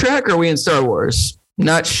Star Trek or are we in Star Wars?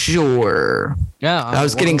 Not sure. Yeah. I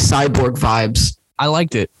was getting cyborg vibes. I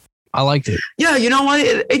liked it. Yeah, you know what?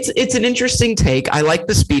 It's an interesting take. I like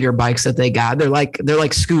the speeder bikes that they got. They're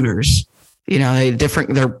like scooters.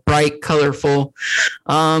 They're bright, colorful.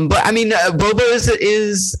 But I mean, Boba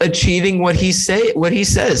is achieving what he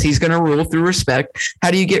says. He's going to rule through respect.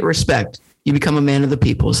 How do you get respect? You become a man of the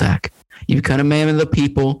people, Zach. You become a man of the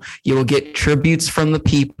people. You will get tributes from the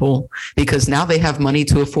people because now they have money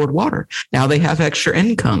to afford water. Now they have extra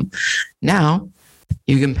income. Now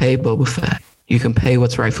you can pay Boba Fett. You can pay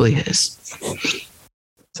what's rightfully his.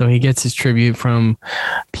 So he gets his tribute from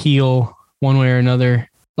Peel one way or another.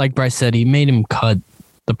 Like Bryce said, he made him cut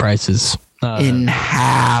the prices in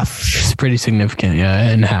half. It's pretty significant,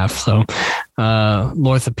 in half. So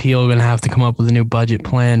Lortha Peel going to have to come up with a new budget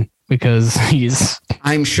plan because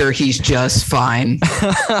I'm sure he's just fine.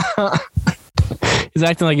 He's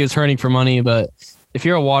acting like he was hurting for money, but if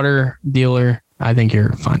you're a water dealer, I think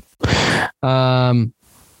you're fine. Boba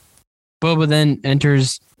then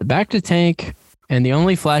enters the back to tank, and the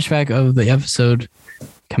only flashback of the episode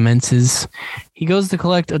commences. He goes to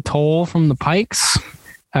collect a toll from the Pikes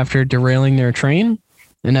after derailing their train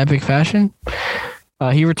in epic fashion.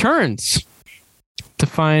 He returns to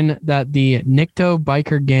find that the Nikto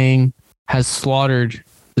biker gang has slaughtered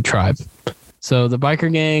the tribe. So the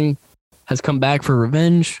biker gang has come back for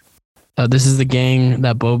revenge. This is the gang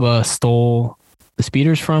that Boba stole the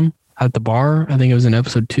speeders from at the bar. I think it was in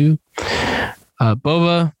episode 2.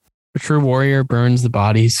 Boba, a true warrior, burns the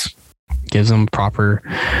bodies, gives them proper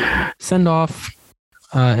send-off.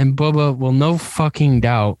 And Boba will no fucking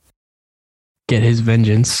doubt get his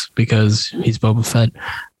vengeance because he's Boba Fett.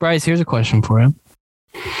 Bryce, here's a question for him.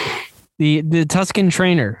 The Tusken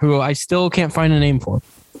trainer, who I still can't find a name for.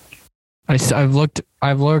 I've looked.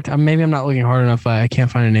 Maybe I'm not looking hard enough, but I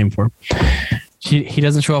can't find a name for him. He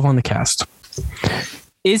doesn't show up on the cast.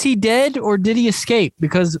 Is he dead or did he escape?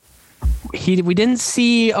 Because we didn't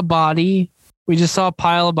see a body. We just saw a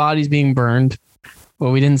pile of bodies being burned,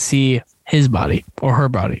 but we didn't see his body or her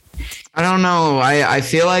body. I don't know. I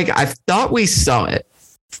feel like I thought we saw it.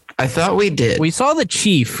 I thought we did. We saw the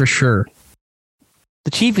chief for sure.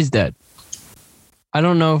 The chief is dead. I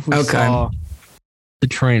don't know if we saw the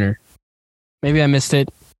trainer. Maybe I missed it.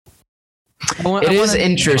 It is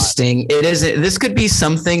interesting. It is. This could be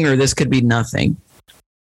something or this could be nothing.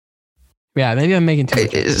 Yeah, maybe I'm making too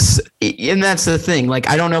much. And that's the thing. Like,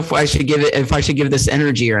 I don't know if I should give this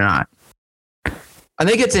energy or not. I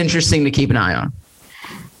think it's interesting to keep an eye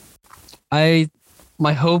on.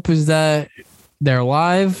 My hope is that they're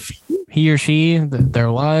alive. He or she, they're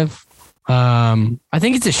alive. I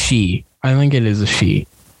think it's a she. I think it is a she.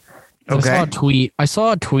 Okay. I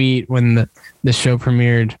saw a tweet when the show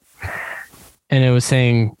premiered, and it was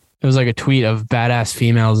saying, it was like a tweet of badass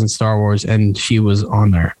females in Star Wars, and she was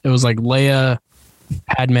on there. It was like Leia,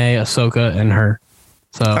 Padme, Ahsoka, and her.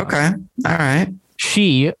 So okay, all right.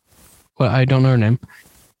 She, well, I don't know her name.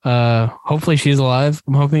 Hopefully she's alive.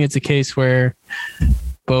 I'm hoping it's a case where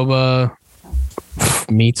Boba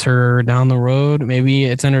meets her down the road. Maybe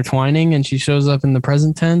it's intertwining, and she shows up in the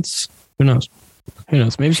present tense. Who knows?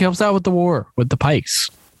 Maybe she helps out with the war with the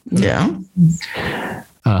Pikes. Yeah.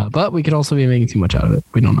 But we could also be making too much out of it.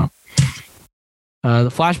 We don't know. The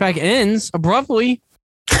flashback ends abruptly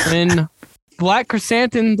when Black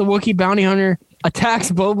Chrysanthemum, the Wookiee bounty hunter,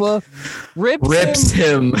 attacks Boba, rips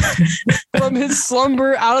him from his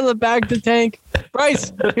slumber out of the back of the tank.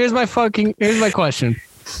 Bryce, here's my question.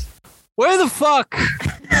 Where the fuck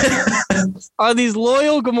are these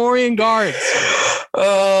loyal Gamorrean guards?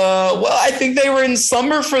 Well, I think they were in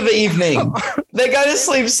slumber for the evening. They got to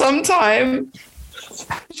sleep sometime.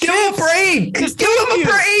 Give him a break. Give him a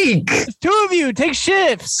break. There's 2 of you. Take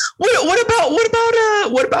shifts. What about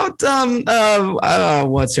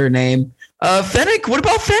what's her name? Fennec. What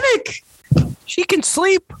about Fennec? She can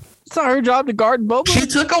sleep. It's not her job to guard Boba. She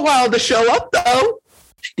took a while to show up, though.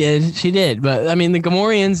 She did. But I mean, the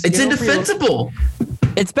Gamorreans. It's indefensible.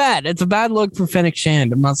 It's bad. It's a bad look for Fennec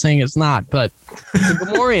Shand. I'm not saying it's not, but the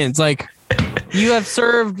Gamorreans, like, you have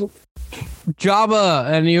served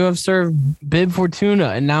Jabba and you have served Bib Fortuna,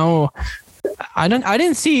 and now I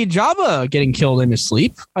didn't see Jabba getting killed in his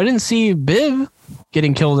sleep. I didn't see Bib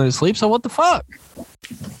getting killed in his sleep. So what the fuck?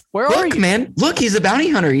 Where are you, man? Look, he's a bounty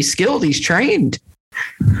hunter. He's skilled. He's trained.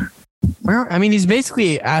 He's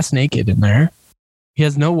basically ass naked in there. He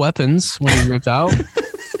has no weapons when he's ripped out.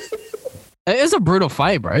 It was a brutal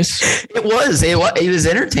fight, Bryce. It was. It was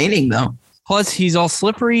entertaining, though. Plus, he's all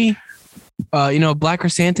slippery. Black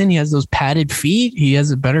Chrysanthemum, he has those padded feet. He has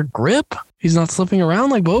a better grip. He's not slipping around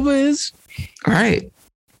like Boba is. All right.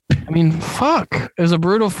 I mean, fuck. It was a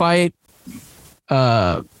brutal fight.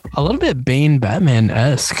 A little bit Bane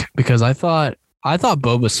Batman-esque because I thought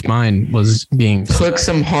Boba's spine was being... Took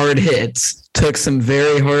some hard hits. Took some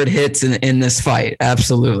very hard hits in this fight.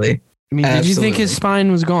 Absolutely. I mean, did you think his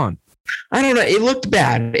spine was gone? I don't know. It looked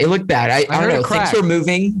bad. I don't know.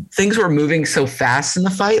 Things were moving so fast in the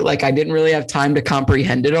fight. Like I didn't really have time to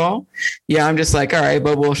comprehend it all. Yeah, I'm just like, all right,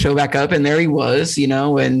 but we'll show back up. And there he was, towards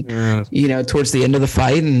the end of the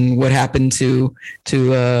fight and what happened to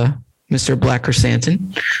Mr. Black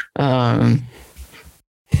Chrysanthemum.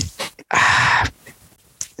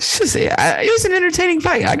 It was an entertaining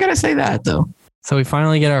fight. I gotta say that though. So we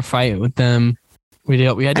finally get our fight with them. We had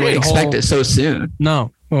to wait. I didn't expect it so soon.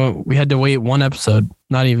 No, well, we had to wait one episode,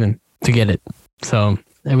 not even, to get it. So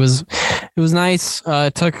it was nice.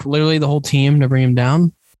 It took literally the whole team to bring him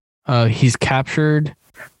down. He's captured.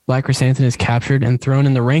 Black Chrysanthemum is captured and thrown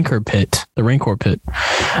in the Rancor pit. The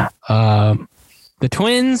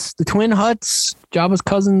twin Hutts, Jabba's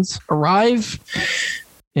cousins, arrive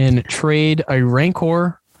and trade a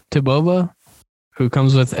Rancor to Boba, who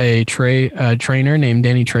comes with a trainer named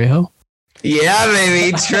Danny Trejo. Yeah,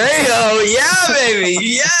 baby. Trejo. Yeah, baby.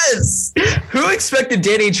 Yes. Who expected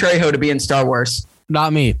Danny Trejo to be in Star Wars?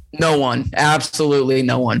 Not me. No one. Absolutely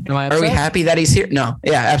no one. Are we happy that he's here? No.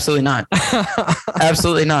 Yeah, absolutely not.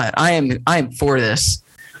 Absolutely not. I am for this.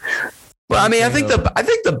 Well, I mean, I think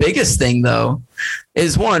the biggest thing though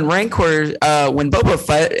is one Rancor. When Boba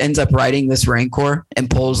Fett ends up riding this Rancor and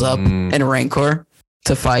pulls up in a Rancor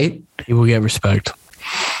to fight, he will get respect.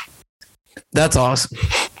 That's awesome.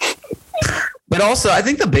 But also, I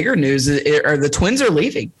think the bigger news are the twins are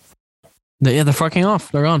leaving. They're fucking off.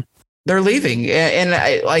 They're gone. They're leaving, and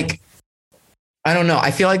I don't know.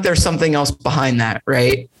 I feel like there's something else behind that,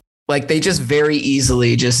 right? Like they just very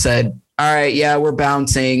easily just said, all right, yeah, we're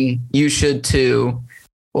bouncing. You should too.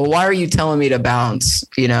 Well, why are you telling me to bounce?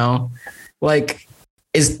 Are you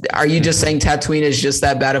just saying Tatooine is just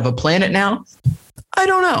that bad of a planet now? I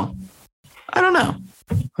don't know.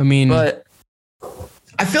 I mean, but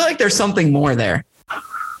I feel like there's something more there.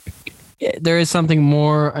 There is something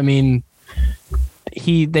more. I mean,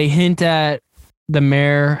 they hint at the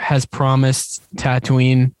mayor has promised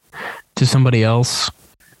Tatooine to somebody else.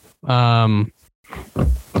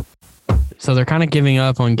 So they're kind of giving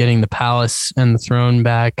up on getting the palace and the throne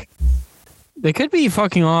back. They could be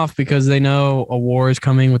fucking off because they know a war is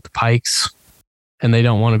coming with the Pikes and they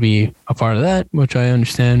don't want to be a part of that, which I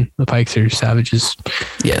understand. The Pikes are savages.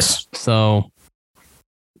 Yes. So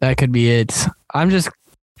that could be it. I'm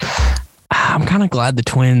kind of glad the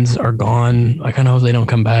twins are gone. Like, I know they don't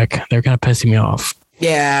come back. They're kind of pissing me off.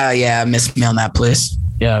 Yeah. Miss me on that, please.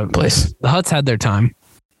 Yeah, please. The Hutts had their time.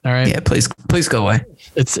 All right. Yeah, please go away.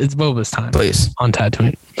 It's Boba's time. Please. On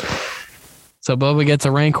Tatooine. So Boba gets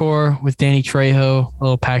a Rancor with Danny Trejo, a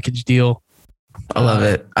little package deal. I love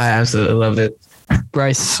it. I absolutely love it.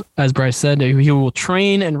 Bryce said, he will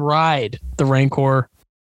train and ride the Rancor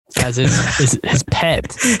as his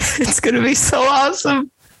pet. It's gonna be so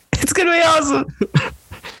awesome. It's gonna be awesome.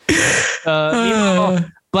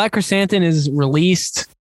 Black Chrysanthemum is released.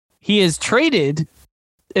 He is traded.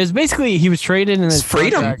 He was traded and his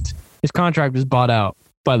contract was bought out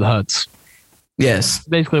by the Hutts. Yes.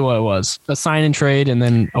 Basically what it was. A sign and trade and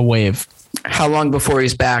then a waive. How long before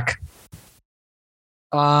he's back?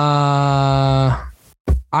 I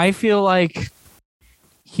feel like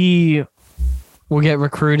he will get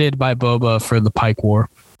recruited by Boba for the Pike War.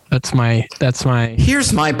 That's my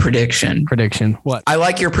Here's my prediction. What? I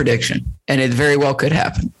like your prediction, and it very well could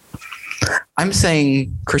happen. I'm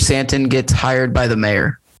saying Chrysanthemum gets hired by the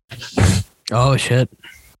mayor. Oh shit.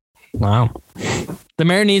 Wow. The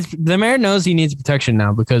mayor knows he needs protection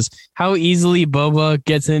now because how easily Boba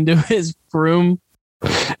gets into his room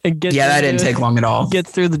and gets that didn't take long at all.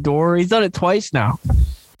 Gets through the door. He's done it twice now.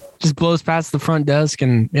 Just blows past the front desk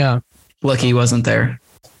and yeah. Lucky he wasn't there.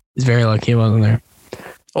 He's very lucky he wasn't there.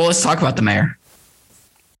 Well, let's talk about the mayor.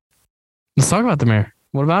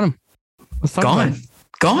 What about him? Let's talk about him.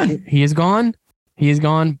 Gone. He is gone.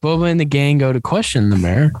 Boba and the gang go to question the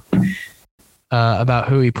mayor about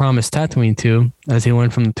who he promised Tatooine to as he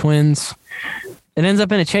learned from the twins. It ends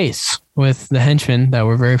up in a chase with the henchmen that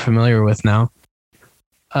we're very familiar with now.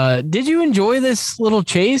 Did you enjoy this little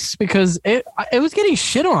chase? Because it was getting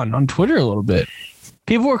shit on Twitter a little bit.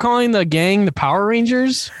 People were calling the gang the Power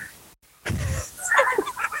Rangers.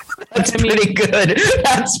 That's pretty good.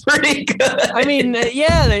 I mean,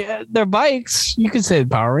 yeah, they're bikes. You could say the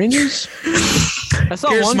Power Rangers. I saw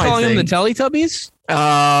one calling them the Teletubbies.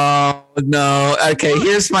 Oh, no. Okay,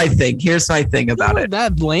 here's my thing about it.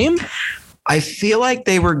 That lame? I feel like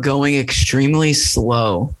they were going extremely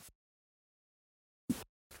slow.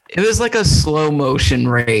 It was like a slow motion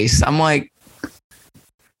race. I'm like,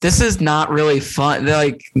 this is not really fun. They're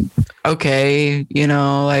like, okay,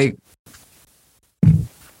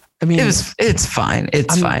 I mean, it's fine.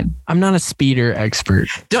 It's fine. I'm not a speeder expert.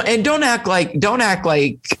 Don't act like.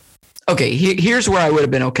 Okay, here's where I would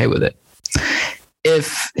have been okay with it.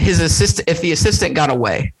 If the assistant got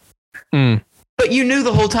away, but you knew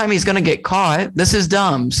the whole time he's going to get caught. This is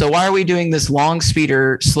dumb. So why are we doing this slow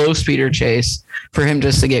speeder chase for him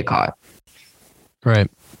just to get caught? Right.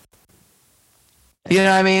 You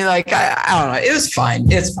know what I mean? Like, I don't know. It was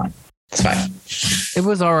fine. It's fine. It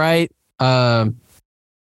was all right.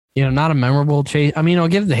 Not a memorable chase. I mean, I'll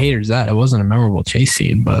give the haters that. It wasn't a memorable chase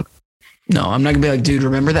scene, but no, I'm not gonna be like, dude,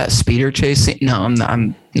 remember that speeder chase scene? No,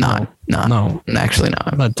 I'm not. No, I'm actually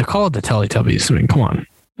not. But to call it the Teletubbies, I mean, come on.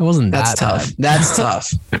 It wasn't that tough. bad.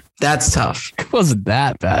 That's tough. It wasn't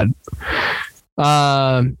that bad.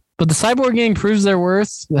 But the cyborg gang proves their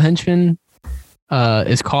worth. The henchman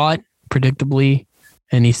is caught predictably,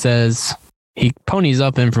 and he says he ponies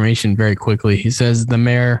up information very quickly. He says the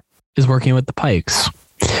mayor is working with the Pikes.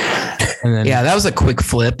 And then, yeah, that was a quick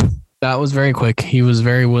flip. That was very quick. He was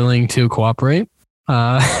very willing to cooperate.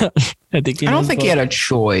 I don't think he had a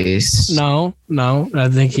choice. No. I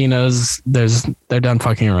think he knows they're done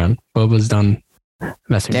fucking around. Boba's done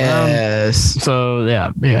messing around. Yes. So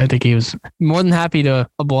yeah, I think he was more than happy to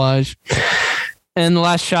oblige. And the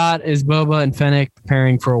last shot is Boba and Fennec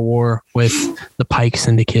preparing for a war with the Pike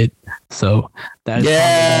Syndicate. So that's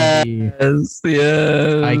yes.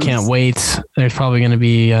 I can't wait. There's probably going to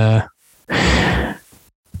be. That's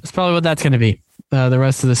probably what that's going to be. The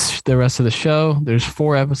rest of the show. There's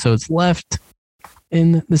 4 episodes left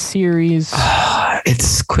in the series.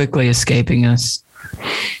 It's quickly escaping us.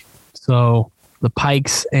 So the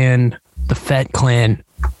Pikes and the Fett clan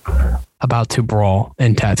about to brawl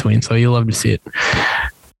in Tatooine. So you'll love to see it.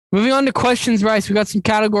 Moving on to questions, Bryce. We got some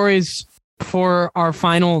categories for our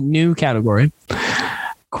final new category.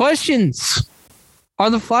 Questions. Are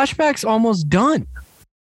the flashbacks almost done?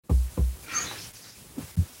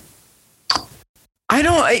 I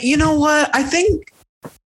don't, you know what? I think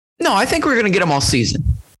we're going to get them all season.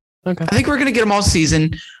 Okay. I think we're going to get them all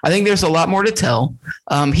season. I think there's a lot more to tell.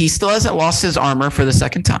 He still hasn't lost his armor for the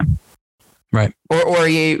second time. Right. Or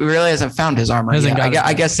he really hasn't found his armor yet.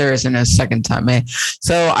 I guess there isn't a second time.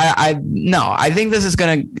 So I think this is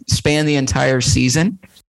going to span the entire season,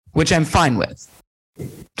 which I'm fine with.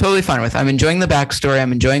 Totally fine with. I'm enjoying the backstory.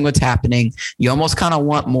 I'm enjoying what's happening. You almost kind of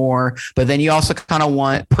want more, but then you also kind of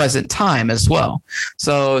want present time as well.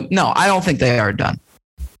 So no, I don't think they are done.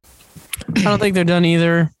 I don't think they're done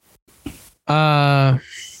either.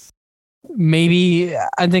 Maybe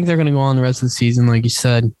I think they're going to go on the rest of the season, like you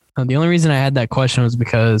said. The only reason I had that question was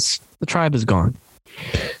because the tribe is gone.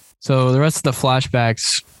 So the rest of the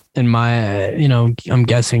flashbacks, in my, I'm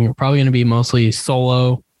guessing, are probably going to be mostly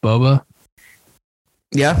Solo, Boba.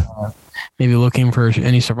 Yeah. Maybe looking for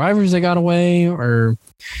any survivors that got away, or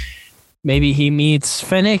maybe he meets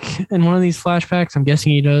Fennec in one of these flashbacks. I'm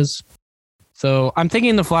guessing he does. So I'm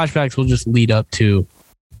thinking the flashbacks will just lead up to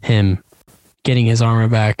him getting his armor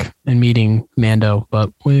back and meeting Mando,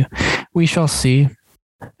 but we shall see.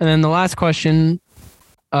 And then the last question,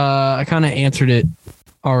 I kind of answered it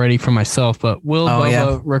already for myself, but will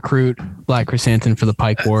Boba recruit Black Chrysanthemum for the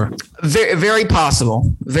Pike War? Very, very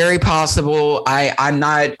possible. Very possible. I'm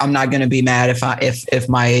not going to be mad if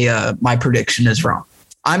my prediction is wrong.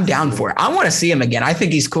 I'm down for it. I want to see him again. I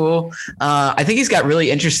think he's cool. I think he's got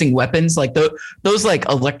really interesting weapons, like those like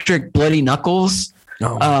electric bloody knuckles. He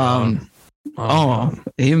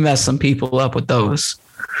messed some people up with those.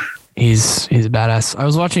 He's a badass. I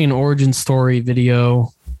was watching an origin story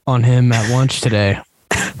video on him at lunch today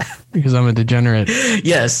because I'm a degenerate.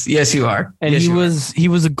 Yes, you are. And he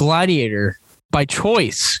was a gladiator by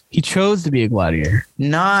choice. He chose to be a gladiator.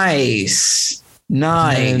 Nice.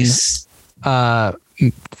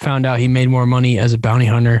 Found out he made more money as a bounty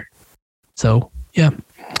hunter. So yeah,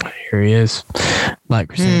 here he is. Black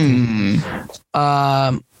Chrysanthemum.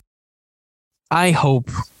 I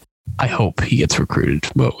hope he gets recruited,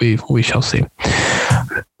 but we shall see.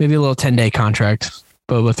 Maybe a little 10-day contract.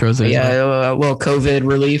 Boba throws it. Yeah, a little COVID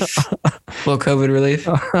relief.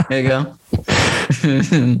 There you go.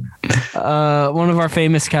 One of our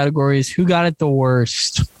famous categories. Who got it the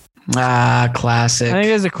worst? Classic. I think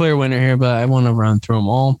there's a clear winner here, but I want to run through them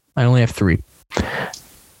all. I only have 3.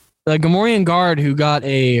 The Gamorrean guard who got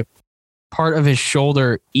a part of his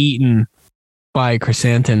shoulder eaten by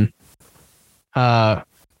Chrysanthemum.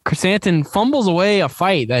 Chrysanthemum fumbles away a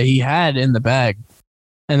fight that he had in the bag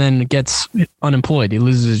and then gets unemployed. He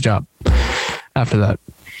loses his job after that.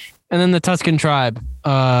 And then the Tusken tribe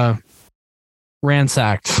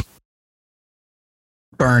ransacked.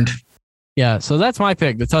 Burned. Yeah, so that's my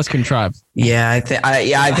pick, the Tuscan tribe. Yeah,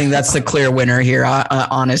 I think that's the clear winner here.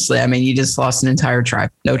 Honestly, I mean, you just lost an entire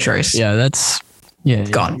tribe. No choice. Yeah, that's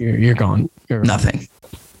gone. You're gone. You're Nothing.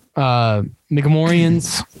 The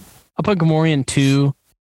Gamorreans. I'll put Gamorrean 2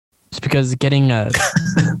 just because getting a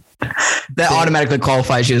that automatically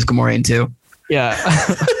qualifies you as Gamorrean too. Yeah.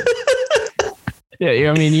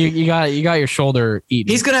 Yeah, I mean, you got your shoulder eaten.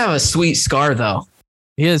 He's gonna have a sweet scar though.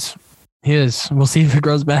 He is. We'll see if it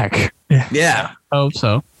grows back. Yeah. I hope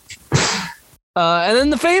so. And then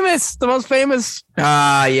the most famous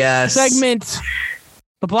yes segment,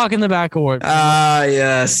 the Block in the Back Award.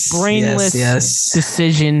 Yes. Brainless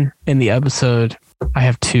decision in the episode. I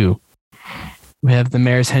have 2. We have the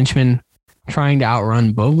mayor's henchman trying to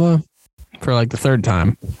outrun Boba for like the 3rd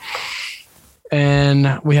time.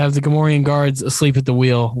 And we have the Gamorrean guards asleep at the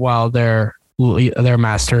wheel while their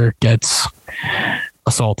master gets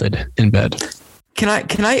assaulted in bed. Can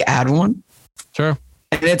I add one? Sure.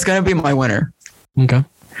 And it's gonna be my winner. Okay.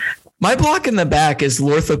 My block in the back is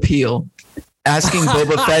Lortha Peel asking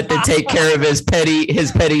Boba Fett to take care of his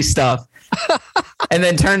petty stuff, and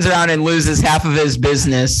then turns around and loses half of his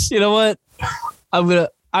business. You know what? I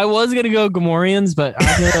was gonna go Gamorreans, but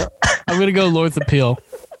I'm gonna go Lortha Peel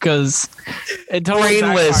because it totally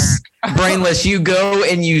brainless. You go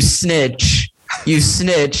and you snitch.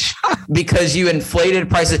 Because you inflated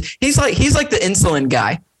prices. He's like the insulin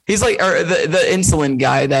guy. He's like the insulin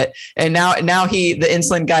guy and now the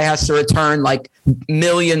insulin guy has to return like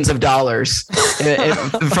millions of dollars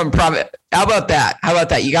from profit. How about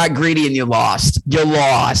that? You got greedy and you lost.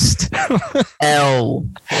 L.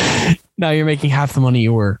 Now you're making half the money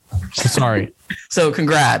you were. So sorry. So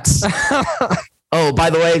congrats. Oh, by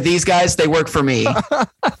the way, these guys, they work for me.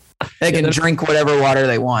 They can drink whatever water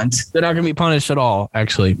they want. They're not going to be punished at all,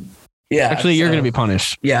 actually. Yeah. Actually, you're going to be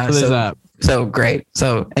punished. Yeah. So great.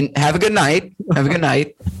 So, and have a good night.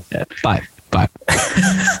 Yeah, bye. All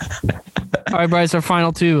right, Bryce, our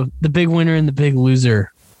final 2. The big winner and the big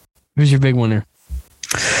loser. Who's your big winner?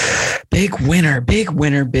 Big winner.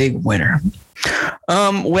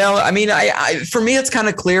 Well, I mean, I for me, it's kind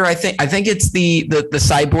of clear. I think it's the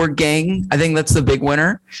cyborg gang. I think that's the big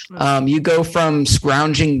winner. You go from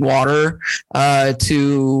scrounging water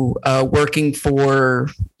to working for,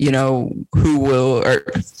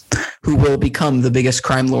 who will become the biggest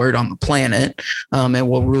crime lord on the planet, and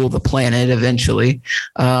will rule the planet eventually.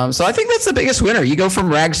 So I think that's the biggest winner. You go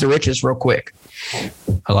from rags to riches real quick.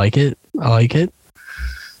 I like it.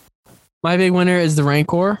 My big winner is the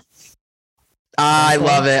Rancor. I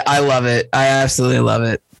love it. I absolutely love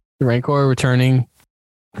it. The Rancor returning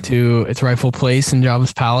to its rightful place in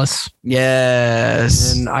Jabba's palace.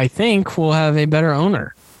 Yes. And I think we'll have a better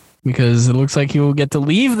owner because it looks like he will get to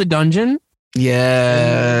leave the dungeon.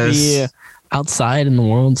 Yes. Be outside in the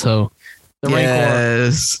world. So the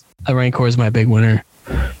Rancor is my big winner.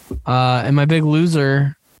 And my big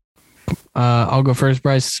loser, I'll go first,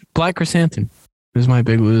 Bryce. Black Chrysanthemum is my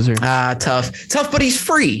big loser. Tough, but he's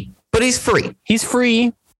free. He's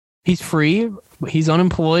free. He's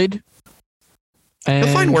unemployed. And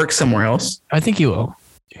he'll find work somewhere else. I think he will.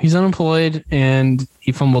 He's unemployed and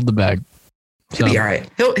he fumbled the bag. He'll be all right.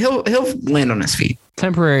 He'll land on his feet.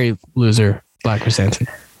 Temporary loser, Black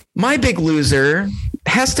Chrysanthemum. My big loser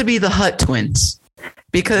has to be the Hutt twins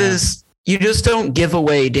because you just don't give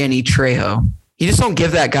away Danny Trejo. You just don't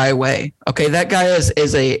give that guy away. Okay, that guy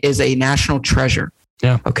is a national treasure.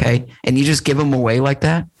 Yeah. Okay, and you just give him away like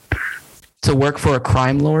that to work for a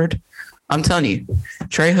crime lord. I'm telling you,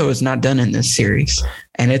 Trejo is not done in this series,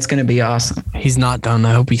 and it's going to be awesome. He's not done.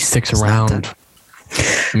 I hope he sticks around.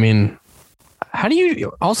 I mean, how do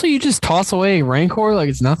you just toss away Rancor like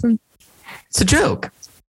it's nothing? It's a joke.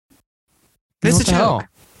 It's a joke. Hell?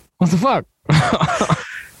 What the fuck?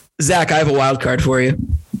 Zach, I have a wild card for you.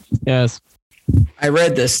 Yes. I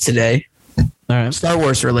read this today. All right. Star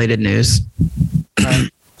Wars related news.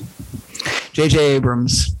 J.J.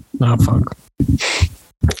 Abrams. Oh, fuck.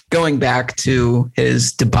 Going back to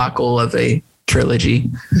his debacle of a trilogy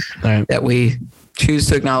that we choose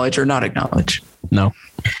to acknowledge or not acknowledge. No.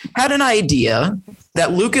 Had an idea that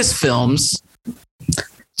Lucasfilms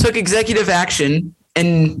took executive action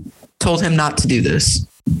and told him not to do this.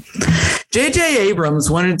 J.J.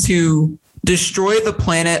 Abrams wanted to destroy the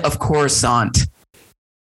planet of Coruscant.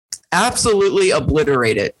 Absolutely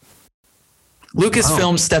obliterate it.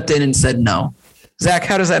 Lucasfilm stepped in and said no. Zach,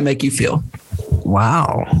 how does that make you feel?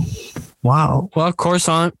 Wow. Well,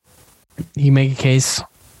 Coruscant, you make a case.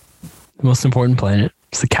 The most important planet.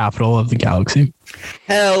 It's the capital of the galaxy.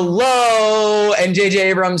 Hello. And J.J.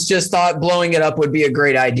 Abrams just thought blowing it up would be a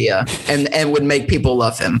great idea and would make people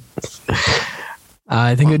love him.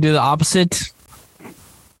 I think it would do the opposite.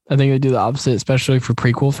 Especially for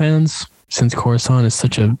prequel fans, since Coruscant is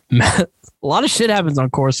such a lot of shit happens on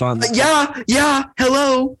Coruscant. Yeah.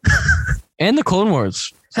 Hello. And the Clone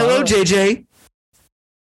Wars. So, hello, JJ.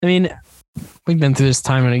 I mean, we've been through this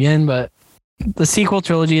time and again, but the sequel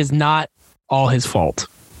trilogy is not all his fault.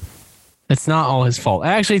 It's not all his fault.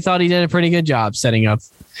 I actually thought he did a pretty good job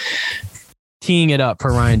teeing it up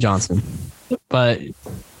for Rian Johnson. But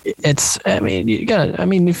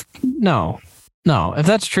no, if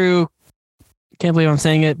that's true, can't believe I'm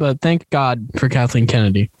saying it, but thank God for Kathleen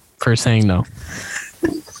Kennedy for saying no.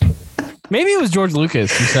 Maybe it was George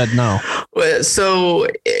Lucas who said no. So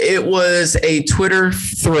it was a Twitter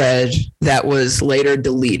thread that was later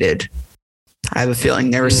deleted. I have a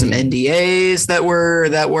feeling there were some NDAs that were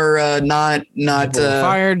not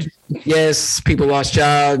fired. Yes, people lost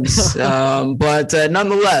jobs, but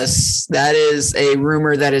nonetheless, that is a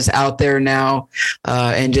rumor that is out there now,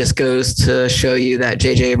 and just goes to show you that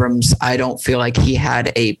J.J. Abrams, I don't feel like he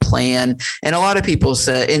had a plan, and a lot of people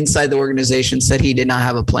said inside the organization said he did not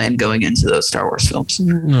have a plan going into those Star Wars films.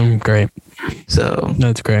 Great. So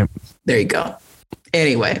that's great. There you go.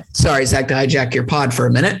 Anyway, sorry, Zach, to hijack your pod for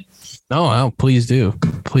a minute. No, please do.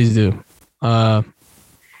 That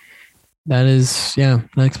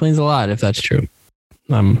explains a lot if that's true.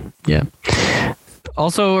 Yeah.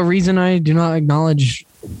 Also a reason I do not acknowledge,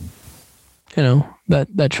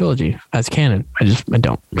 that trilogy as canon. I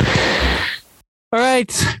don't. All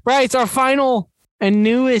right. Right. Our final and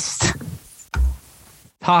newest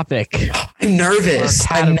topic. I'm nervous.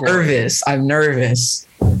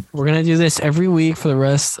 We're going to do this every week for the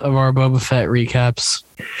rest of our Boba Fett recaps.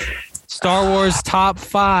 Star Wars top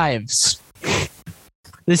fives.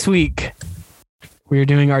 This week, we are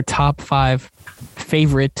doing our top 5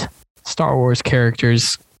 favorite Star Wars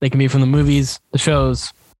characters. They can be from the movies, the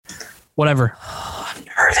shows, whatever. Oh, I'm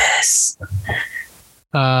nervous.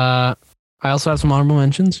 I also have some honorable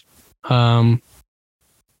mentions.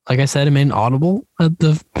 Like I said, I made an audible at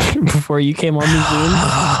before you came on the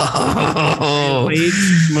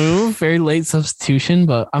Zoom. Very late substitution,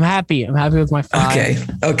 but I'm happy. I'm happy with my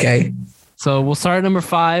 5. Okay. So we'll start at number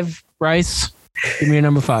 5. Bryce, give me your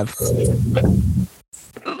number 5.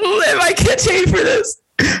 Am I catching for this?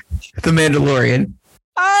 The Mandalorian.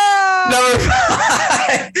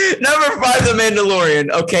 Number 5, The Mandalorian.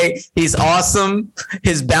 Okay, he's awesome.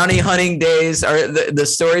 His bounty hunting days are the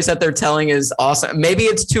stories that they're telling is awesome. Maybe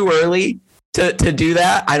it's too early to do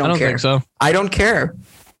that. I don't care. Think so. I don't care.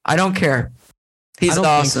 He's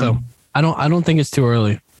awesome. So. I don't think it's too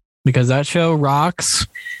early because that show rocks.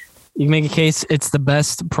 You can make a case it's the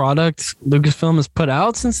best product Lucasfilm has put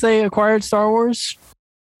out since they acquired Star Wars.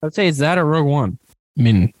 I would say it's that or Rogue One. I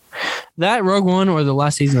mean, that Rogue One or the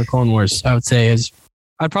last season of Clone Wars, I would say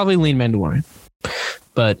I'd probably lean Mandalorian.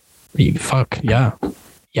 But yeah.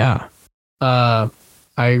 I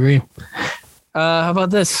agree. How about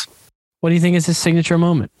this? What do you think is his signature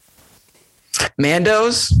moment?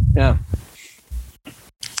 Mando's? Yeah.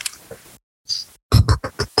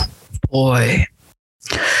 Boy.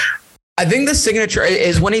 I think the signature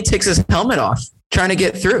is when he takes his helmet off, trying to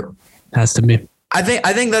get through. Has to be. I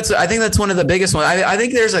think that's one of the biggest ones. I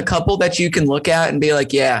think there's a couple that you can look at and be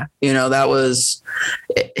like, yeah, that was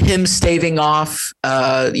him staving off,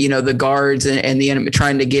 the guards and the enemy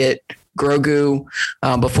trying to get Grogu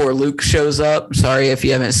before Luke shows up. Sorry if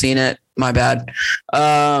you haven't seen it. My bad.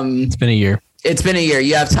 It's been a year.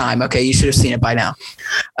 You have time. Okay, you should have seen it by now.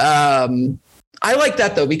 I like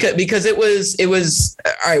that though because it was all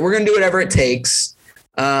right. We're gonna do whatever it takes.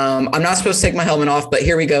 I'm not supposed to take my helmet off, but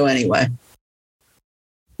here we go anyway.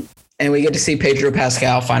 And we get to see Pedro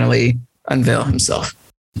Pascal finally unveil himself.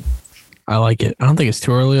 I like it. I don't think it's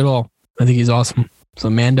too early at all. I think he's awesome. So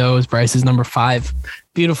Mando is Bryce's number 5.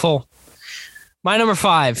 Beautiful. My number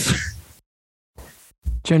 5,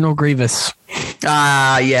 General Grievous.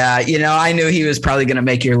 Yeah. I knew he was probably going to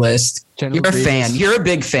make your list. You're a fan. You're a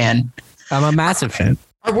big fan. I'm a massive fan.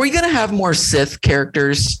 Are we going to have more Sith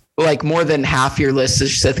characters? Like more than half your list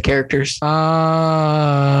is Sith characters?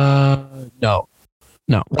 No.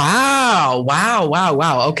 Wow.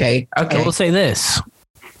 Okay. I will say this.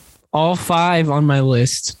 All 5 on my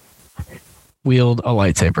list wield a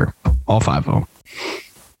lightsaber. All 5 of them.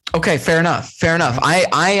 Okay, fair enough. I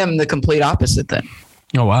am the complete opposite then.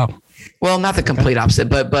 Oh, wow. Well, not the complete opposite,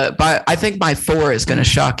 but I think my 4 is going to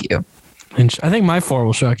shock you. And I think my 4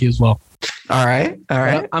 will shock you as well. All right.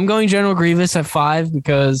 I'm going General Grievous at 5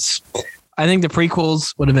 because I think the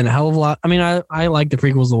prequels would have been a hell of a lot. I mean, I like the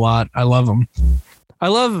prequels a lot. I love them. I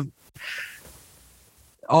love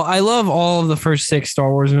all of the first 6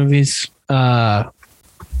 Star Wars movies.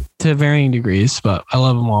 to varying degrees, but I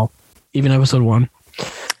love them all. Even episode 1.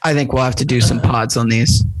 I think we'll have to do some pods on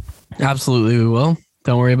these. Absolutely, we will.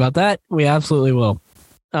 Don't worry about that. We absolutely will.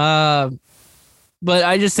 But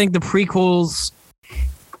I just think the prequels,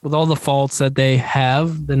 with all the faults that they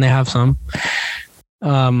have, then they have some.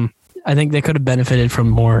 I think they could have benefited from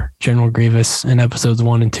more General Grievous in episodes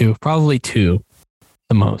 1 and 2. Probably 2,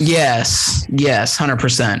 the most. Yes,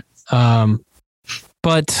 100%.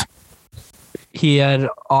 But he had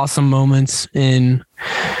awesome moments in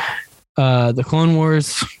the Clone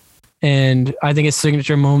Wars, and I think his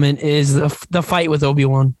signature moment is the fight with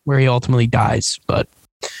Obi-Wan, where he ultimately dies. But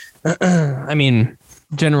I mean,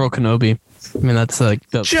 General Kenobi. I mean, that's like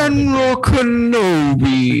the General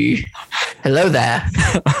Kenobi. Hello there.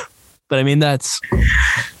 But I mean, that's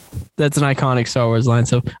an iconic Star Wars line.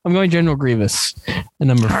 So I'm going General Grievous at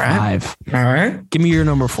number 5. All right. Give me your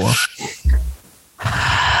number 4.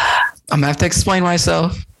 I'm gonna have to explain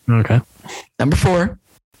myself. Okay. Number 4,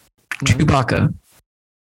 Chewbacca.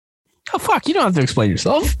 Oh fuck! You don't have to explain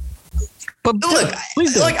yourself. But Look,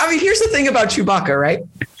 please do. like, I mean, here's the thing about Chewbacca, right?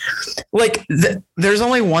 Like, there's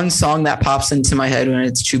only one song that pops into my head when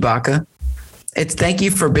it's Chewbacca. It's "Thank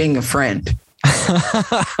You for Being a Friend."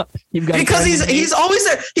 Because he's always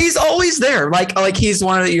there. He's always there. Like he's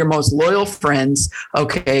one of your most loyal friends.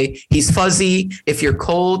 Okay, he's fuzzy. If you're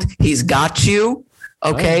cold, he's got you.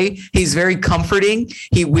 Okay, he's very comforting.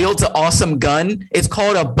 He wields an awesome gun. It's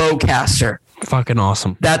called a bowcaster. Fucking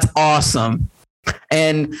awesome. That's awesome.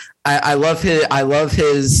 And I love his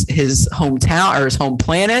hometown or his home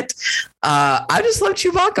planet. I just love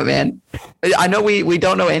Chewbacca, man. I know we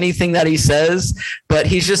don't know anything that he says, but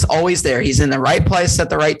he's just always there. He's in the right place at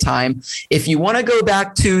the right time. If you want to go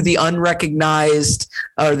back to the unrecognized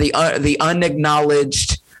or the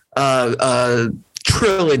unacknowledged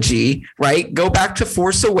trilogy, right? Go back to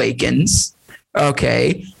Force Awakens.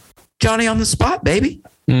 Okay. Johnny on the spot, baby.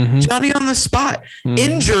 Mm-hmm. Johnny on the spot. Mm-hmm.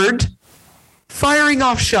 Injured, firing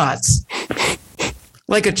off shots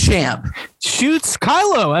like a champ. Shoots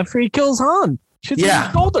Kylo after he kills Han. Shoots him in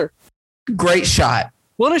the shoulder. Great shot.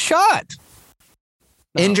 What a shot.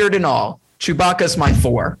 Injured and all. Chewbacca's my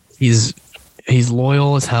 4. He's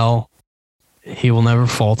loyal as hell. He will never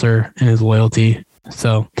falter in his loyalty.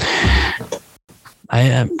 So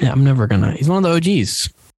I'm never gonna. He's one of the OGs.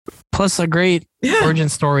 Plus a great origin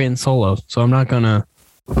story in Solo. So I'm not gonna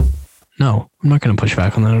push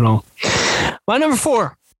back on that at all. My number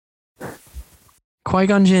 4,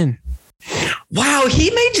 Qui-Gon Jinn. Wow,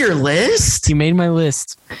 he made your list? He made my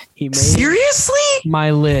list. Seriously?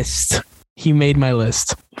 My list. He made my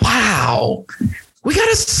list. Wow. We got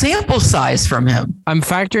a sample size from him. I'm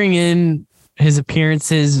factoring in his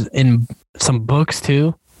appearances in some books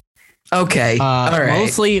too. Okay. All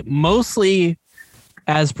right. Mostly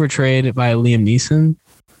as portrayed by Liam Neeson.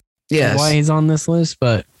 Yes. Why he's on this list,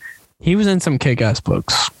 but he was in some kick-ass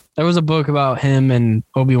books. There was a book about him and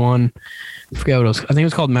Obi-Wan. I forget what it was. I think it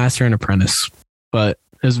was called Master and Apprentice, but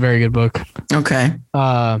it was a very good book. Okay.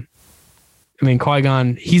 I mean,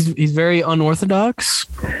 Qui-Gon, he's very unorthodox.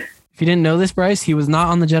 If you didn't know this, Bryce, he was not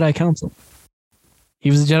on the Jedi Council.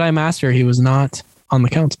 He was a Jedi Master. He was not on the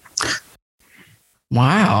Council.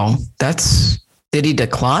 Wow. Did he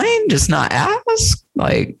decline? Just not ask?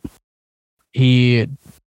 Like, he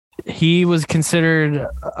was considered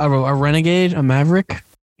a renegade, a maverick.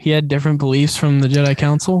 He had different beliefs from the Jedi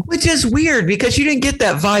Council. Which is weird because you didn't get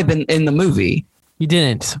that vibe in the movie. You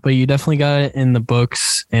didn't, but you definitely got it in the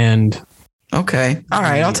books and... Okay. All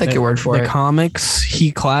right. I'll take your word for it. The comics,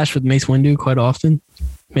 he clashed with Mace Windu quite often.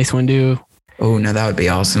 Mace Windu... Oh, no, that would be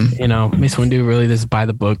awesome. You know, Mace Windu really this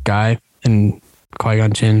by-the-book guy, and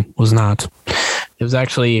Qui-Gon Jinn was not. It was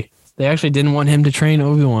actually... They actually didn't want him to train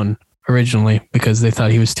Obi-Wan originally because they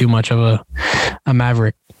thought he was too much of a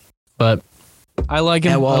maverick. But I like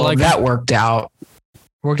him. Yeah, well, that worked out.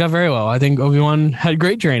 Worked out very well. I think Obi-Wan had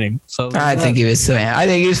great training. So I think he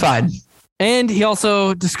was fine. And he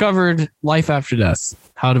also discovered life after death,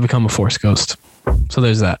 how to become a Force ghost. So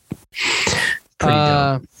there's that. Pretty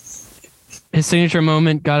dope. His signature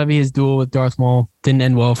moment got to be his duel with Darth Maul. Didn't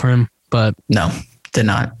end well for him, but no, did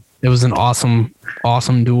not. It was an awesome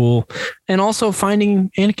duel. And also finding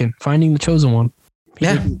Anakin, finding the chosen one. He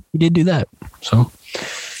did do that. So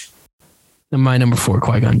my number 4,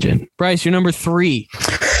 Qui-Gon Jinn. Bryce, your number 3.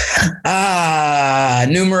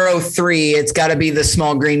 Numero 3. It's got to be the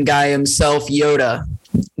small green guy himself, Yoda,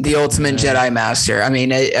 the ultimate Jedi Master. I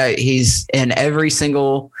mean, he's in every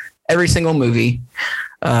single movie.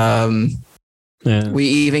 We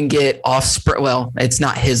even get offspring. Well, it's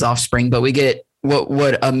not his offspring, but we get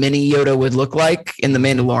what a mini Yoda would look like in The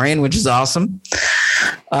Mandalorian, which is awesome.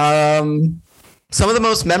 Some of the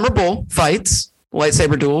most memorable fights,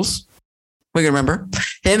 lightsaber duels. We can remember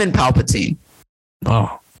him and Palpatine.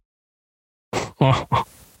 Oh.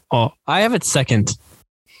 I have it second.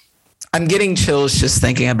 I'm getting chills just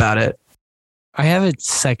thinking about it. I have it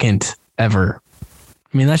second ever.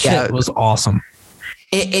 I mean, that shit was awesome.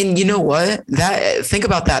 And you know what? Think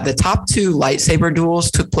about that. The top 2 lightsaber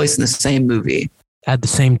duels took place in the same movie. At the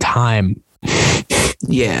same time.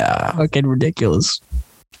 Yeah. Fucking ridiculous.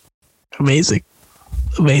 Amazing.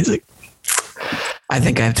 I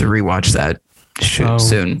think I have to rewatch that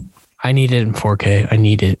soon. I need it in 4K. I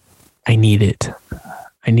need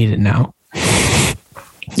it now.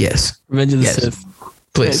 Yes. Revenge of the Sith.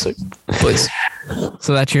 Please.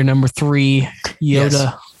 So that's your number 3, Yoda.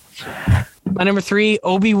 Yes. My number 3,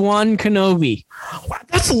 Obi-Wan Kenobi.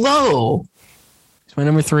 That's low. It's my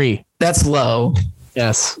number 3. That's low.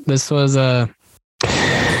 Yes. This was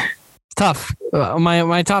tough.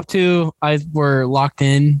 My top 2 were locked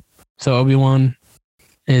in. So Obi-Wan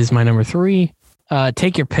is my number 3.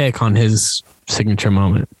 Take your pick on his signature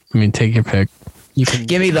moment. I mean, take your pick. You can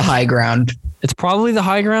give me the high ground. It's probably the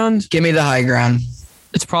high ground. Give me the high ground.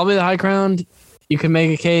 It's probably the high ground. You can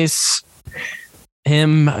make a case.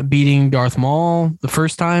 Him beating Darth Maul the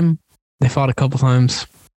first time. They fought a couple times.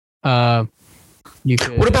 What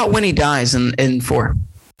about when he dies in 4?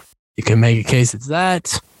 You can make a case it's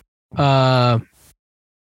that. What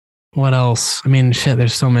else? I mean, shit,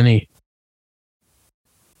 there's so many.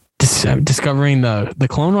 Discovering the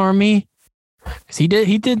clone army. He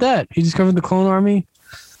did that. He discovered the clone army.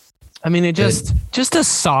 I mean, it just a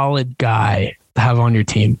solid guy to have on your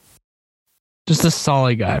team. Just a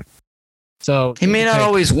solid guy. So he may not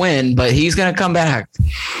always win, but he's gonna come back.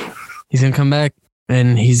 He's gonna come back,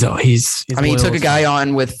 and he's. I mean, he took a guy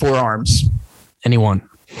on with 4 arms, and he won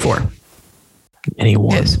 4. And he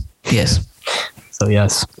won. Yes. So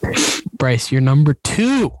yes, Bryce, you're number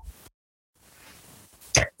 2.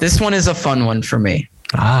 This one is a fun one for me.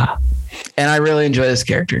 And I really enjoy this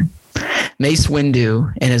character. Mace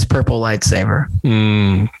Windu and his purple lightsaber.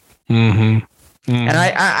 And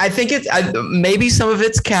I think maybe some of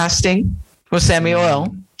it's casting with Samuel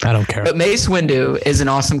L. I don't care. But Mace Windu is an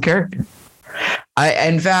awesome character.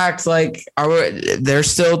 In fact,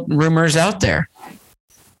 there's still rumors out there.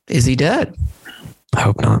 Is he dead? I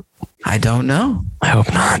hope not. I don't know. I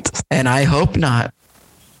hope not. And I hope not.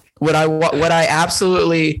 Would I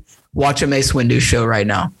absolutely watch a Mace Windu show right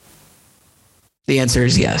now? The answer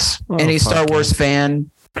is yes. Any Star Wars fan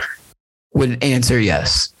would answer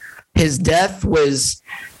yes. His death was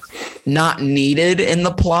not needed in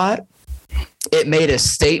the plot. It made a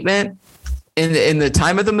statement in the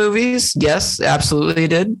time of the movies. Yes, absolutely it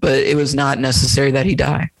did, but it was not necessary that he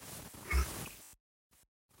die.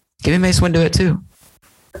 Give me Mace Windu at 2.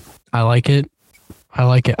 I like it. I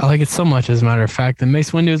like it so much, as a matter of fact. And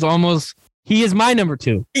Mace Windu is he is my number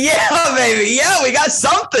 2. Yeah, baby. Yeah, we got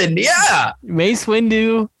something. Yeah. Mace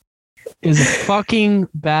Windu is a fucking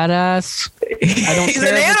badass. He's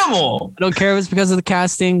an animal. I don't care if it's because of the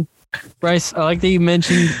casting. Bryce, I like that you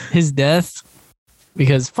mentioned his death,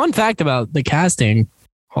 because fun fact about the casting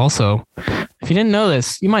also, if you didn't know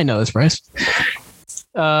this, you might know this, Bryce.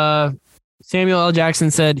 Samuel L. Jackson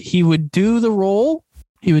said he would do the role.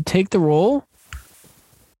 He would take the role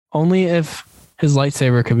only if his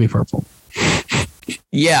lightsaber could be purple.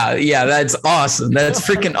 Yeah, that's awesome. That's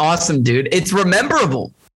freaking awesome, dude. It's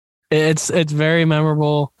memorable. It's very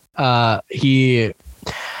memorable. He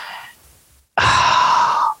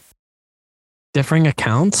differing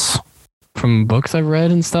accounts from books I've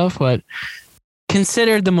read and stuff, but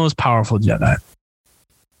considered the most powerful Jedi.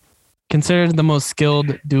 Considered the most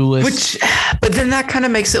skilled duelist. But then that kind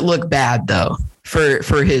of makes it look bad, though,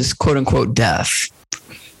 for his quote unquote death.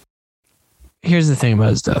 Here's the thing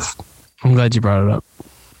about his death. I'm glad you brought it up.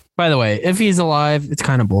 By the way, if he's alive, it's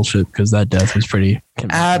kind of bullshit because that death was pretty.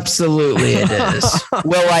 Absolutely, it is.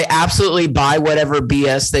 Will I absolutely buy whatever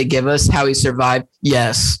BS they give us? How he survived?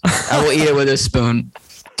 Yes, I will eat it with a spoon.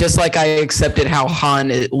 Just like I accepted how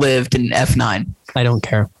Han lived in F9. I don't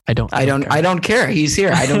care. I don't care. He's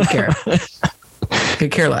here. I don't care.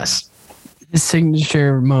 Could care less. His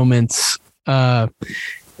signature moments. Let's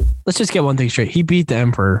just get one thing straight. He beat the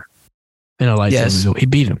Emperor in a lightsaber duel. He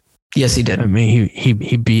beat him. Yes, he did. I mean, he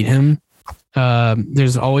beat him.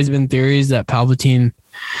 There's always been theories that Palpatine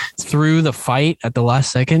threw the fight at the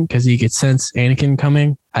last second because he could sense Anakin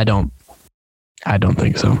coming. I don't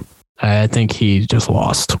think so. I think he just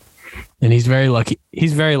lost, and he's very lucky.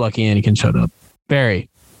 He's very lucky Anakin showed up. Very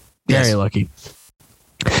lucky.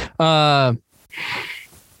 So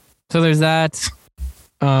there's that.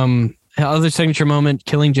 Other signature moment: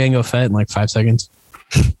 killing Jango Fett in like 5 seconds.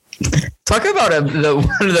 Talk about one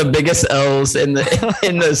of the biggest L's in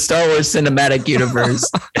the Star Wars cinematic universe.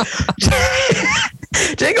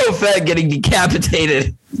 Jango Fett getting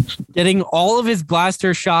decapitated, getting all of his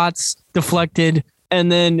blaster shots deflected,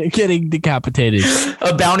 and then getting decapitated.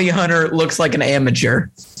 A bounty hunter looks like an amateur.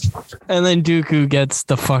 And then Dooku gets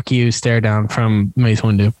the fuck you stare down from Mace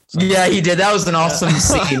Windu. So. Yeah, he did. That was an awesome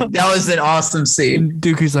scene. That was an awesome scene. And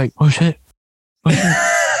Dooku's like, oh shit.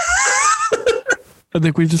 I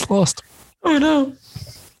think we just lost. Oh no.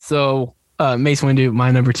 So Mace Windu,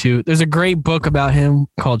 my number 2. There's a great book about him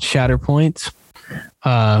called Shatterpoint.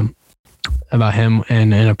 About him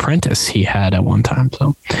and an apprentice he had at one time.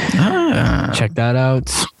 So check that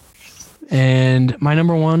out. And my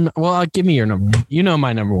number 1, well, give me your number 1. You know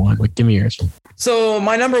my number 1, but give me yours. So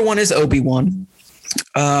my number 1 is Obi-Wan.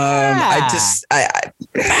 I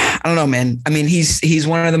don't know, man. I mean, he's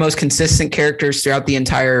one of the most consistent characters throughout the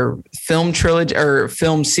entire film trilogy or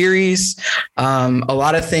film series. A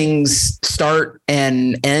lot of things start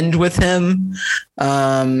and end with him.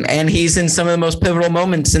 And he's in some of the most pivotal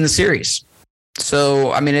moments in the series.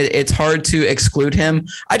 So, I mean, it's hard to exclude him.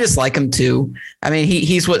 I just like him too. I mean,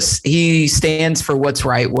 he stands for what's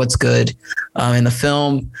right, what's good in the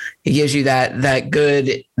film. He gives you that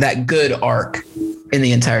good arc in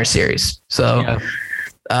the entire series. So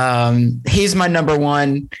he's my number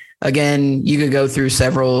 1. Again, you could go through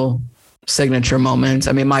several signature moments.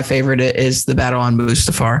 I mean, my favorite is the battle on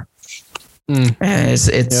Mustafar.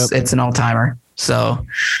 It's an all timer. So,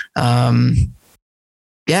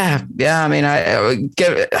 yeah. I mean, I would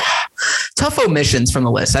get tough omissions from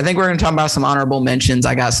the list. I think we're going to talk about some honorable mentions.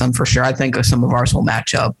 I got some for sure. I think some of ours will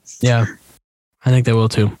match up. Yeah, I think they will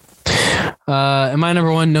too. And my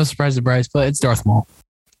number 1, no surprise to Bryce, but it's Darth Maul.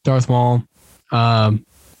 Darth Maul, in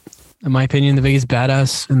my opinion, the biggest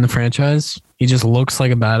badass in the franchise. He just looks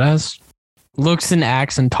like a badass. Looks and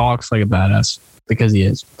acts and talks like a badass because he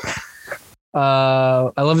is.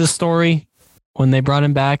 I love the story. When they brought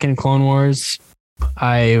him back in Clone Wars,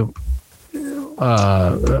 my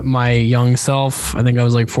young self, I think I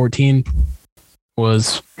was like 14,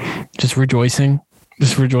 was just rejoicing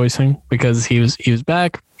because he was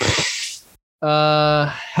back.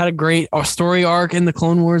 Had a great story arc in the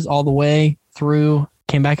Clone Wars all the way through.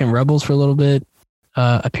 Came back in Rebels for a little bit.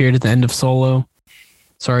 Appeared at the end of Solo.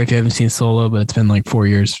 Sorry if you haven't seen Solo, but it's been like 4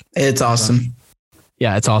 years. It's awesome.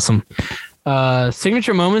 Yeah, it's awesome.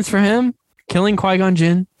 Signature moments for him: killing Qui-Gon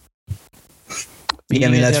Jinn. Yeah,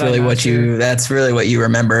 I mean that's really what you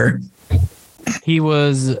remember.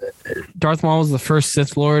 Darth Maul was the first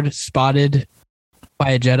Sith Lord spotted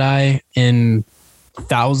by a Jedi in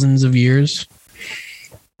thousands of years.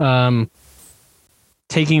 Taking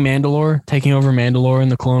over Mandalore in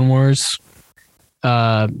the Clone Wars,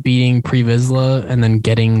 beating Pre Vizsla, and then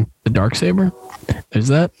getting the Darksaber. There's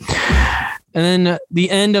that. And then the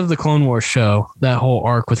end of the Clone Wars show, that whole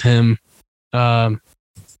arc with him.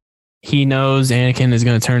 He knows Anakin is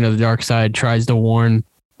going to turn to the dark side, tries to warn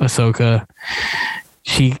Ahsoka.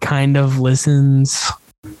 She kind of listens,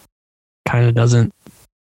 kind of doesn't.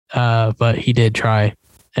 But he did try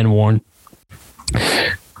and warn.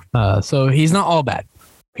 So he's not all bad.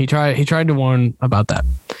 He tried to warn about that.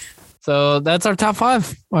 So that's our top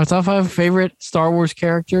 5. Our top 5 favorite Star Wars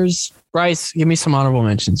characters. Bryce, give me some honorable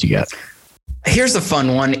mentions you got. Here's a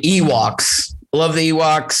fun one. Ewoks. Love the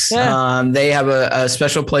Ewoks. Yeah. They have a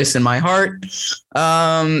special place in my heart.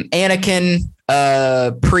 Anakin,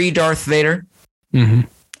 pre-Darth Vader.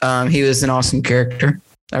 Mm-hmm. He was an awesome character.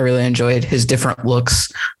 I really enjoyed his different looks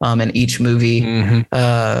in each movie.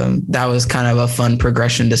 Mm-hmm. That was kind of a fun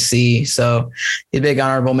progression to see. So a big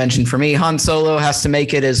honorable mention for me. Han Solo has to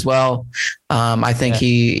make it as well. I think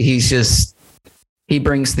he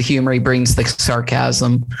brings the humor. He brings the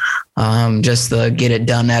sarcasm. Just the get it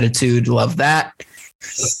done attitude. Love that.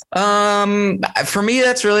 For me,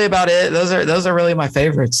 that's really about it. Those are really my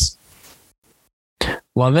favorites.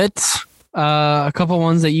 Love it. A couple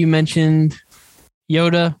ones that you mentioned.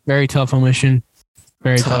 Yoda, very tough omission.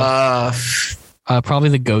 Very tough. Probably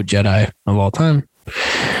the GOAT Jedi of all time.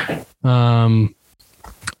 Then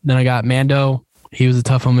I got Mando. He was a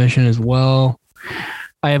tough omission as well.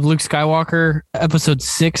 I have Luke Skywalker, episode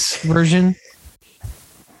 6 version.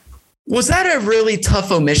 Was that a really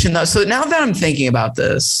tough omission though? So now that I'm thinking about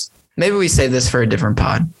this, maybe we save this for a different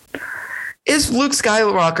pod. Is Luke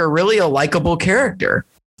Skywalker really a likable character?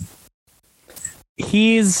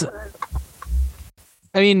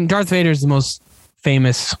 Darth Vader is the most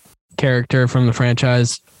famous character from the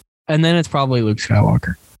franchise, and then it's probably Luke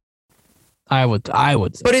Skywalker. I would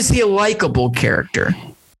say. But is he a likable character?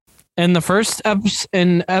 In the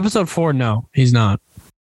in episode 4, no, he's not.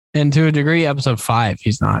 And to a degree, episode 5,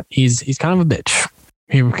 he's not. He's kind of a bitch.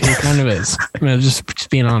 He kind of is. I mean, just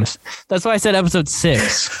being honest. That's why I said episode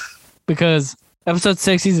 6, because episode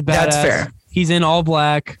 6, he's a badass. That's fair. He's in all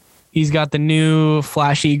black. He's got the new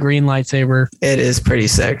flashy green lightsaber. It is pretty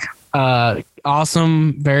sick.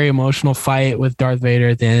 Awesome, very emotional fight with Darth Vader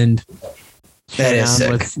at the end. That is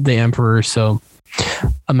sick. With the Emperor, so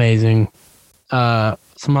amazing.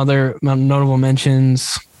 Some other notable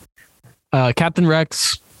mentions. Captain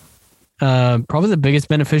Rex, probably the biggest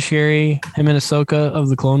beneficiary, him and Ahsoka, of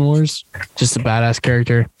the Clone Wars. Just a badass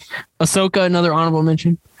character. Ahsoka, another honorable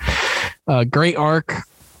mention. Great arc.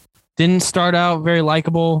 Didn't start out very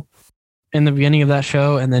likable in the beginning of that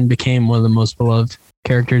show, and then became one of the most beloved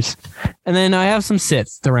characters. And then I have some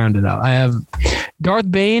Sith to round it out. I have Darth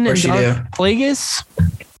Bane and Darth Plagueis.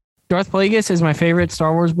 Darth Plagueis is my favorite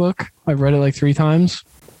Star Wars book. I've read it like 3 times.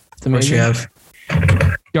 It's amazing. What you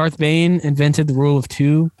have? Darth Bane invented the rule of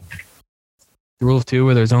 2. The rule of 2,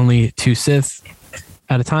 where there's only 2 Sith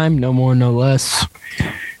at a time, no more, no less.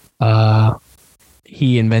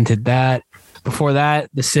 He invented that. Before that,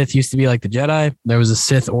 the Sith used to be like the Jedi. There was a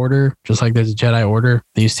Sith order, just like there's a Jedi order.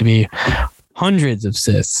 There used to be hundreds of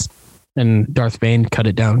Siths, and Darth Bane cut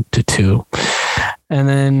it down to 2. And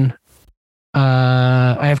then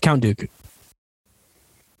I have Count Dooku.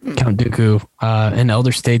 Count Dooku, an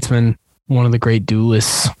elder statesman, one of the great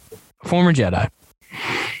duelists, former Jedi.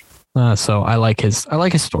 So I like his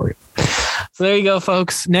story. So there you go,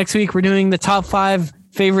 folks. Next week we're doing the top 5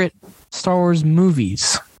 favorite Star Wars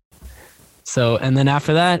movies. So, and then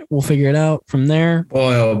after that, we'll figure it out from there.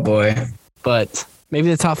 Boy, oh boy. But maybe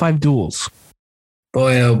the top 5 duels.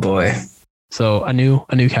 Boy, oh boy. So a new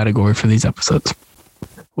category for these episodes.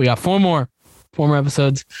 We got 4 more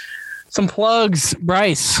episodes. Some plugs.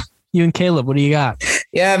 Bryce, you and Caleb, what do you got?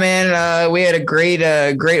 Yeah, man. We had a great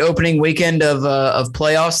opening weekend of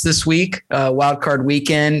playoffs this week. Wild card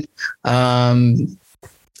weekend.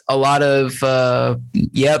 A lot of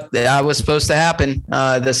that was supposed to happen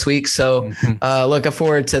this week. So looking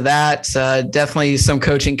forward to that. Definitely some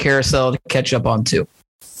coaching carousel to catch up on too.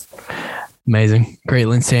 Amazing. Great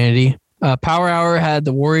insanity. Power Hour had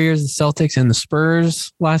the Warriors, the Celtics, and the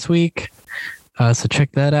Spurs last week. So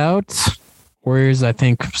check that out. Warriors, I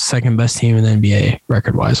think, second best team in the NBA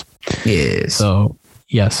record-wise. Yes. So,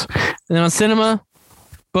 yes. And then on Cinema,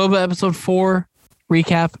 Boba Episode 4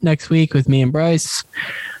 recap next week with me and Bryce.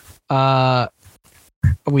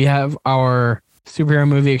 We have our superhero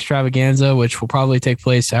movie extravaganza, which will probably take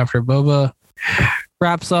place after Boba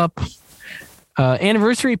wraps up.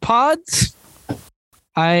 Anniversary pods.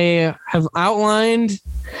 I have outlined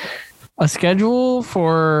a schedule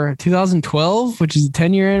for 2012, which is the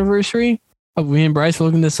 10-year anniversary of me and Bryce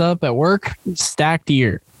looking this up at work. A stacked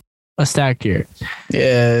year.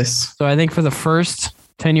 Yes. So I think for the first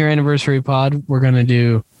 10-year anniversary pod, we're going to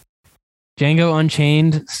do Django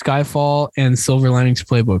Unchained, Skyfall, and Silver Linings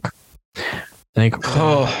Playbook. I think.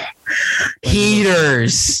 Oh,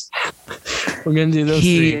 heaters. We're going to do those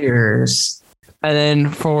heaters. 3. And then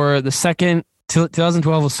for the second,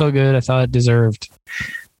 2012 was so good, I thought it deserved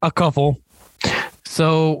a couple.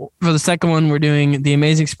 So for the second one, we're doing The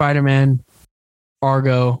Amazing Spider-Man,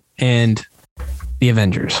 Argo, and The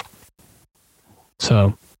Avengers.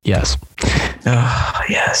 So, yes. Oh,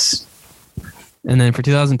 yes. And then for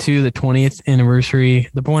 2002, the 20th anniversary,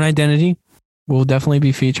 The Bourne Identity will definitely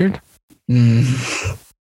be featured.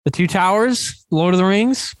 The Two Towers, Lord of the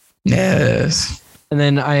Rings. Yes. And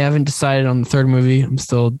then I haven't decided on the third movie. I'm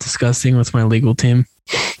still discussing with my legal team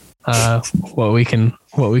what we can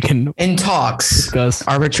in talks discuss.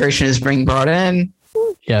 Arbitration is being brought in.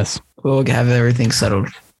 Yes. We'll have everything settled.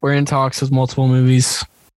 We're in talks with multiple movies.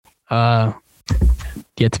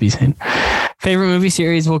 Yet to be seen. Favorite movie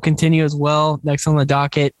series will continue as well. Next on the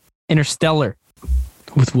docket, Interstellar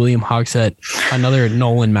with William Hogsett, another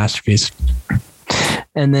Nolan masterpiece.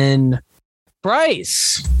 And then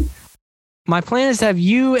Bryce, my plan is to have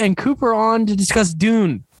you and Cooper on to discuss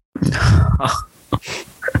Dune.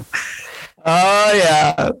 Oh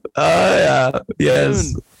yeah.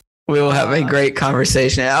 Yes. Dune. We will have a great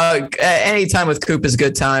conversation. Any time with Coop is a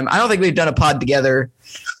good time. I don't think we've done a pod together.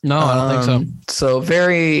 No, I don't think so. So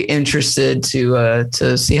very interested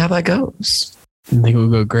to see how that goes. I think it will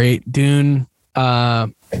go great. Dune, my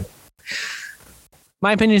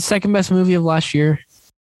opinion, second best movie of last year.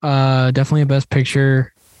 Definitely a best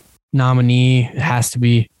picture nominee. It has to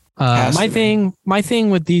be. My thing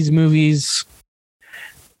with these movies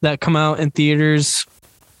that come out in theaters,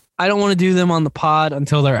 I don't want to do them on the pod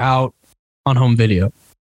until they're out on home video.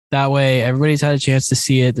 That way, everybody's had a chance to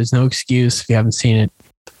see it. There's no excuse if you haven't seen it.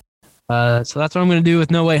 So that's what I'm going to do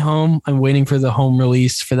with No Way Home. I'm waiting for the home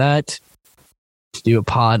release for that to do a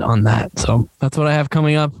pod on that. So that's what I have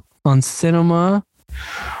coming up on cinema.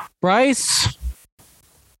 Bryce,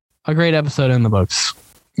 a great episode in the books.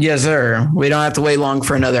 Yes, sir. We don't have to wait long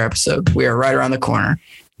for another episode. We are right around the corner.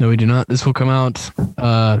 No, we do not. This will come out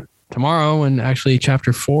tomorrow, and actually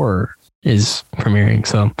chapter 4 is premiering.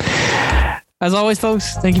 So as always,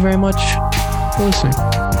 folks, thank you very much for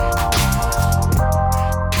listening.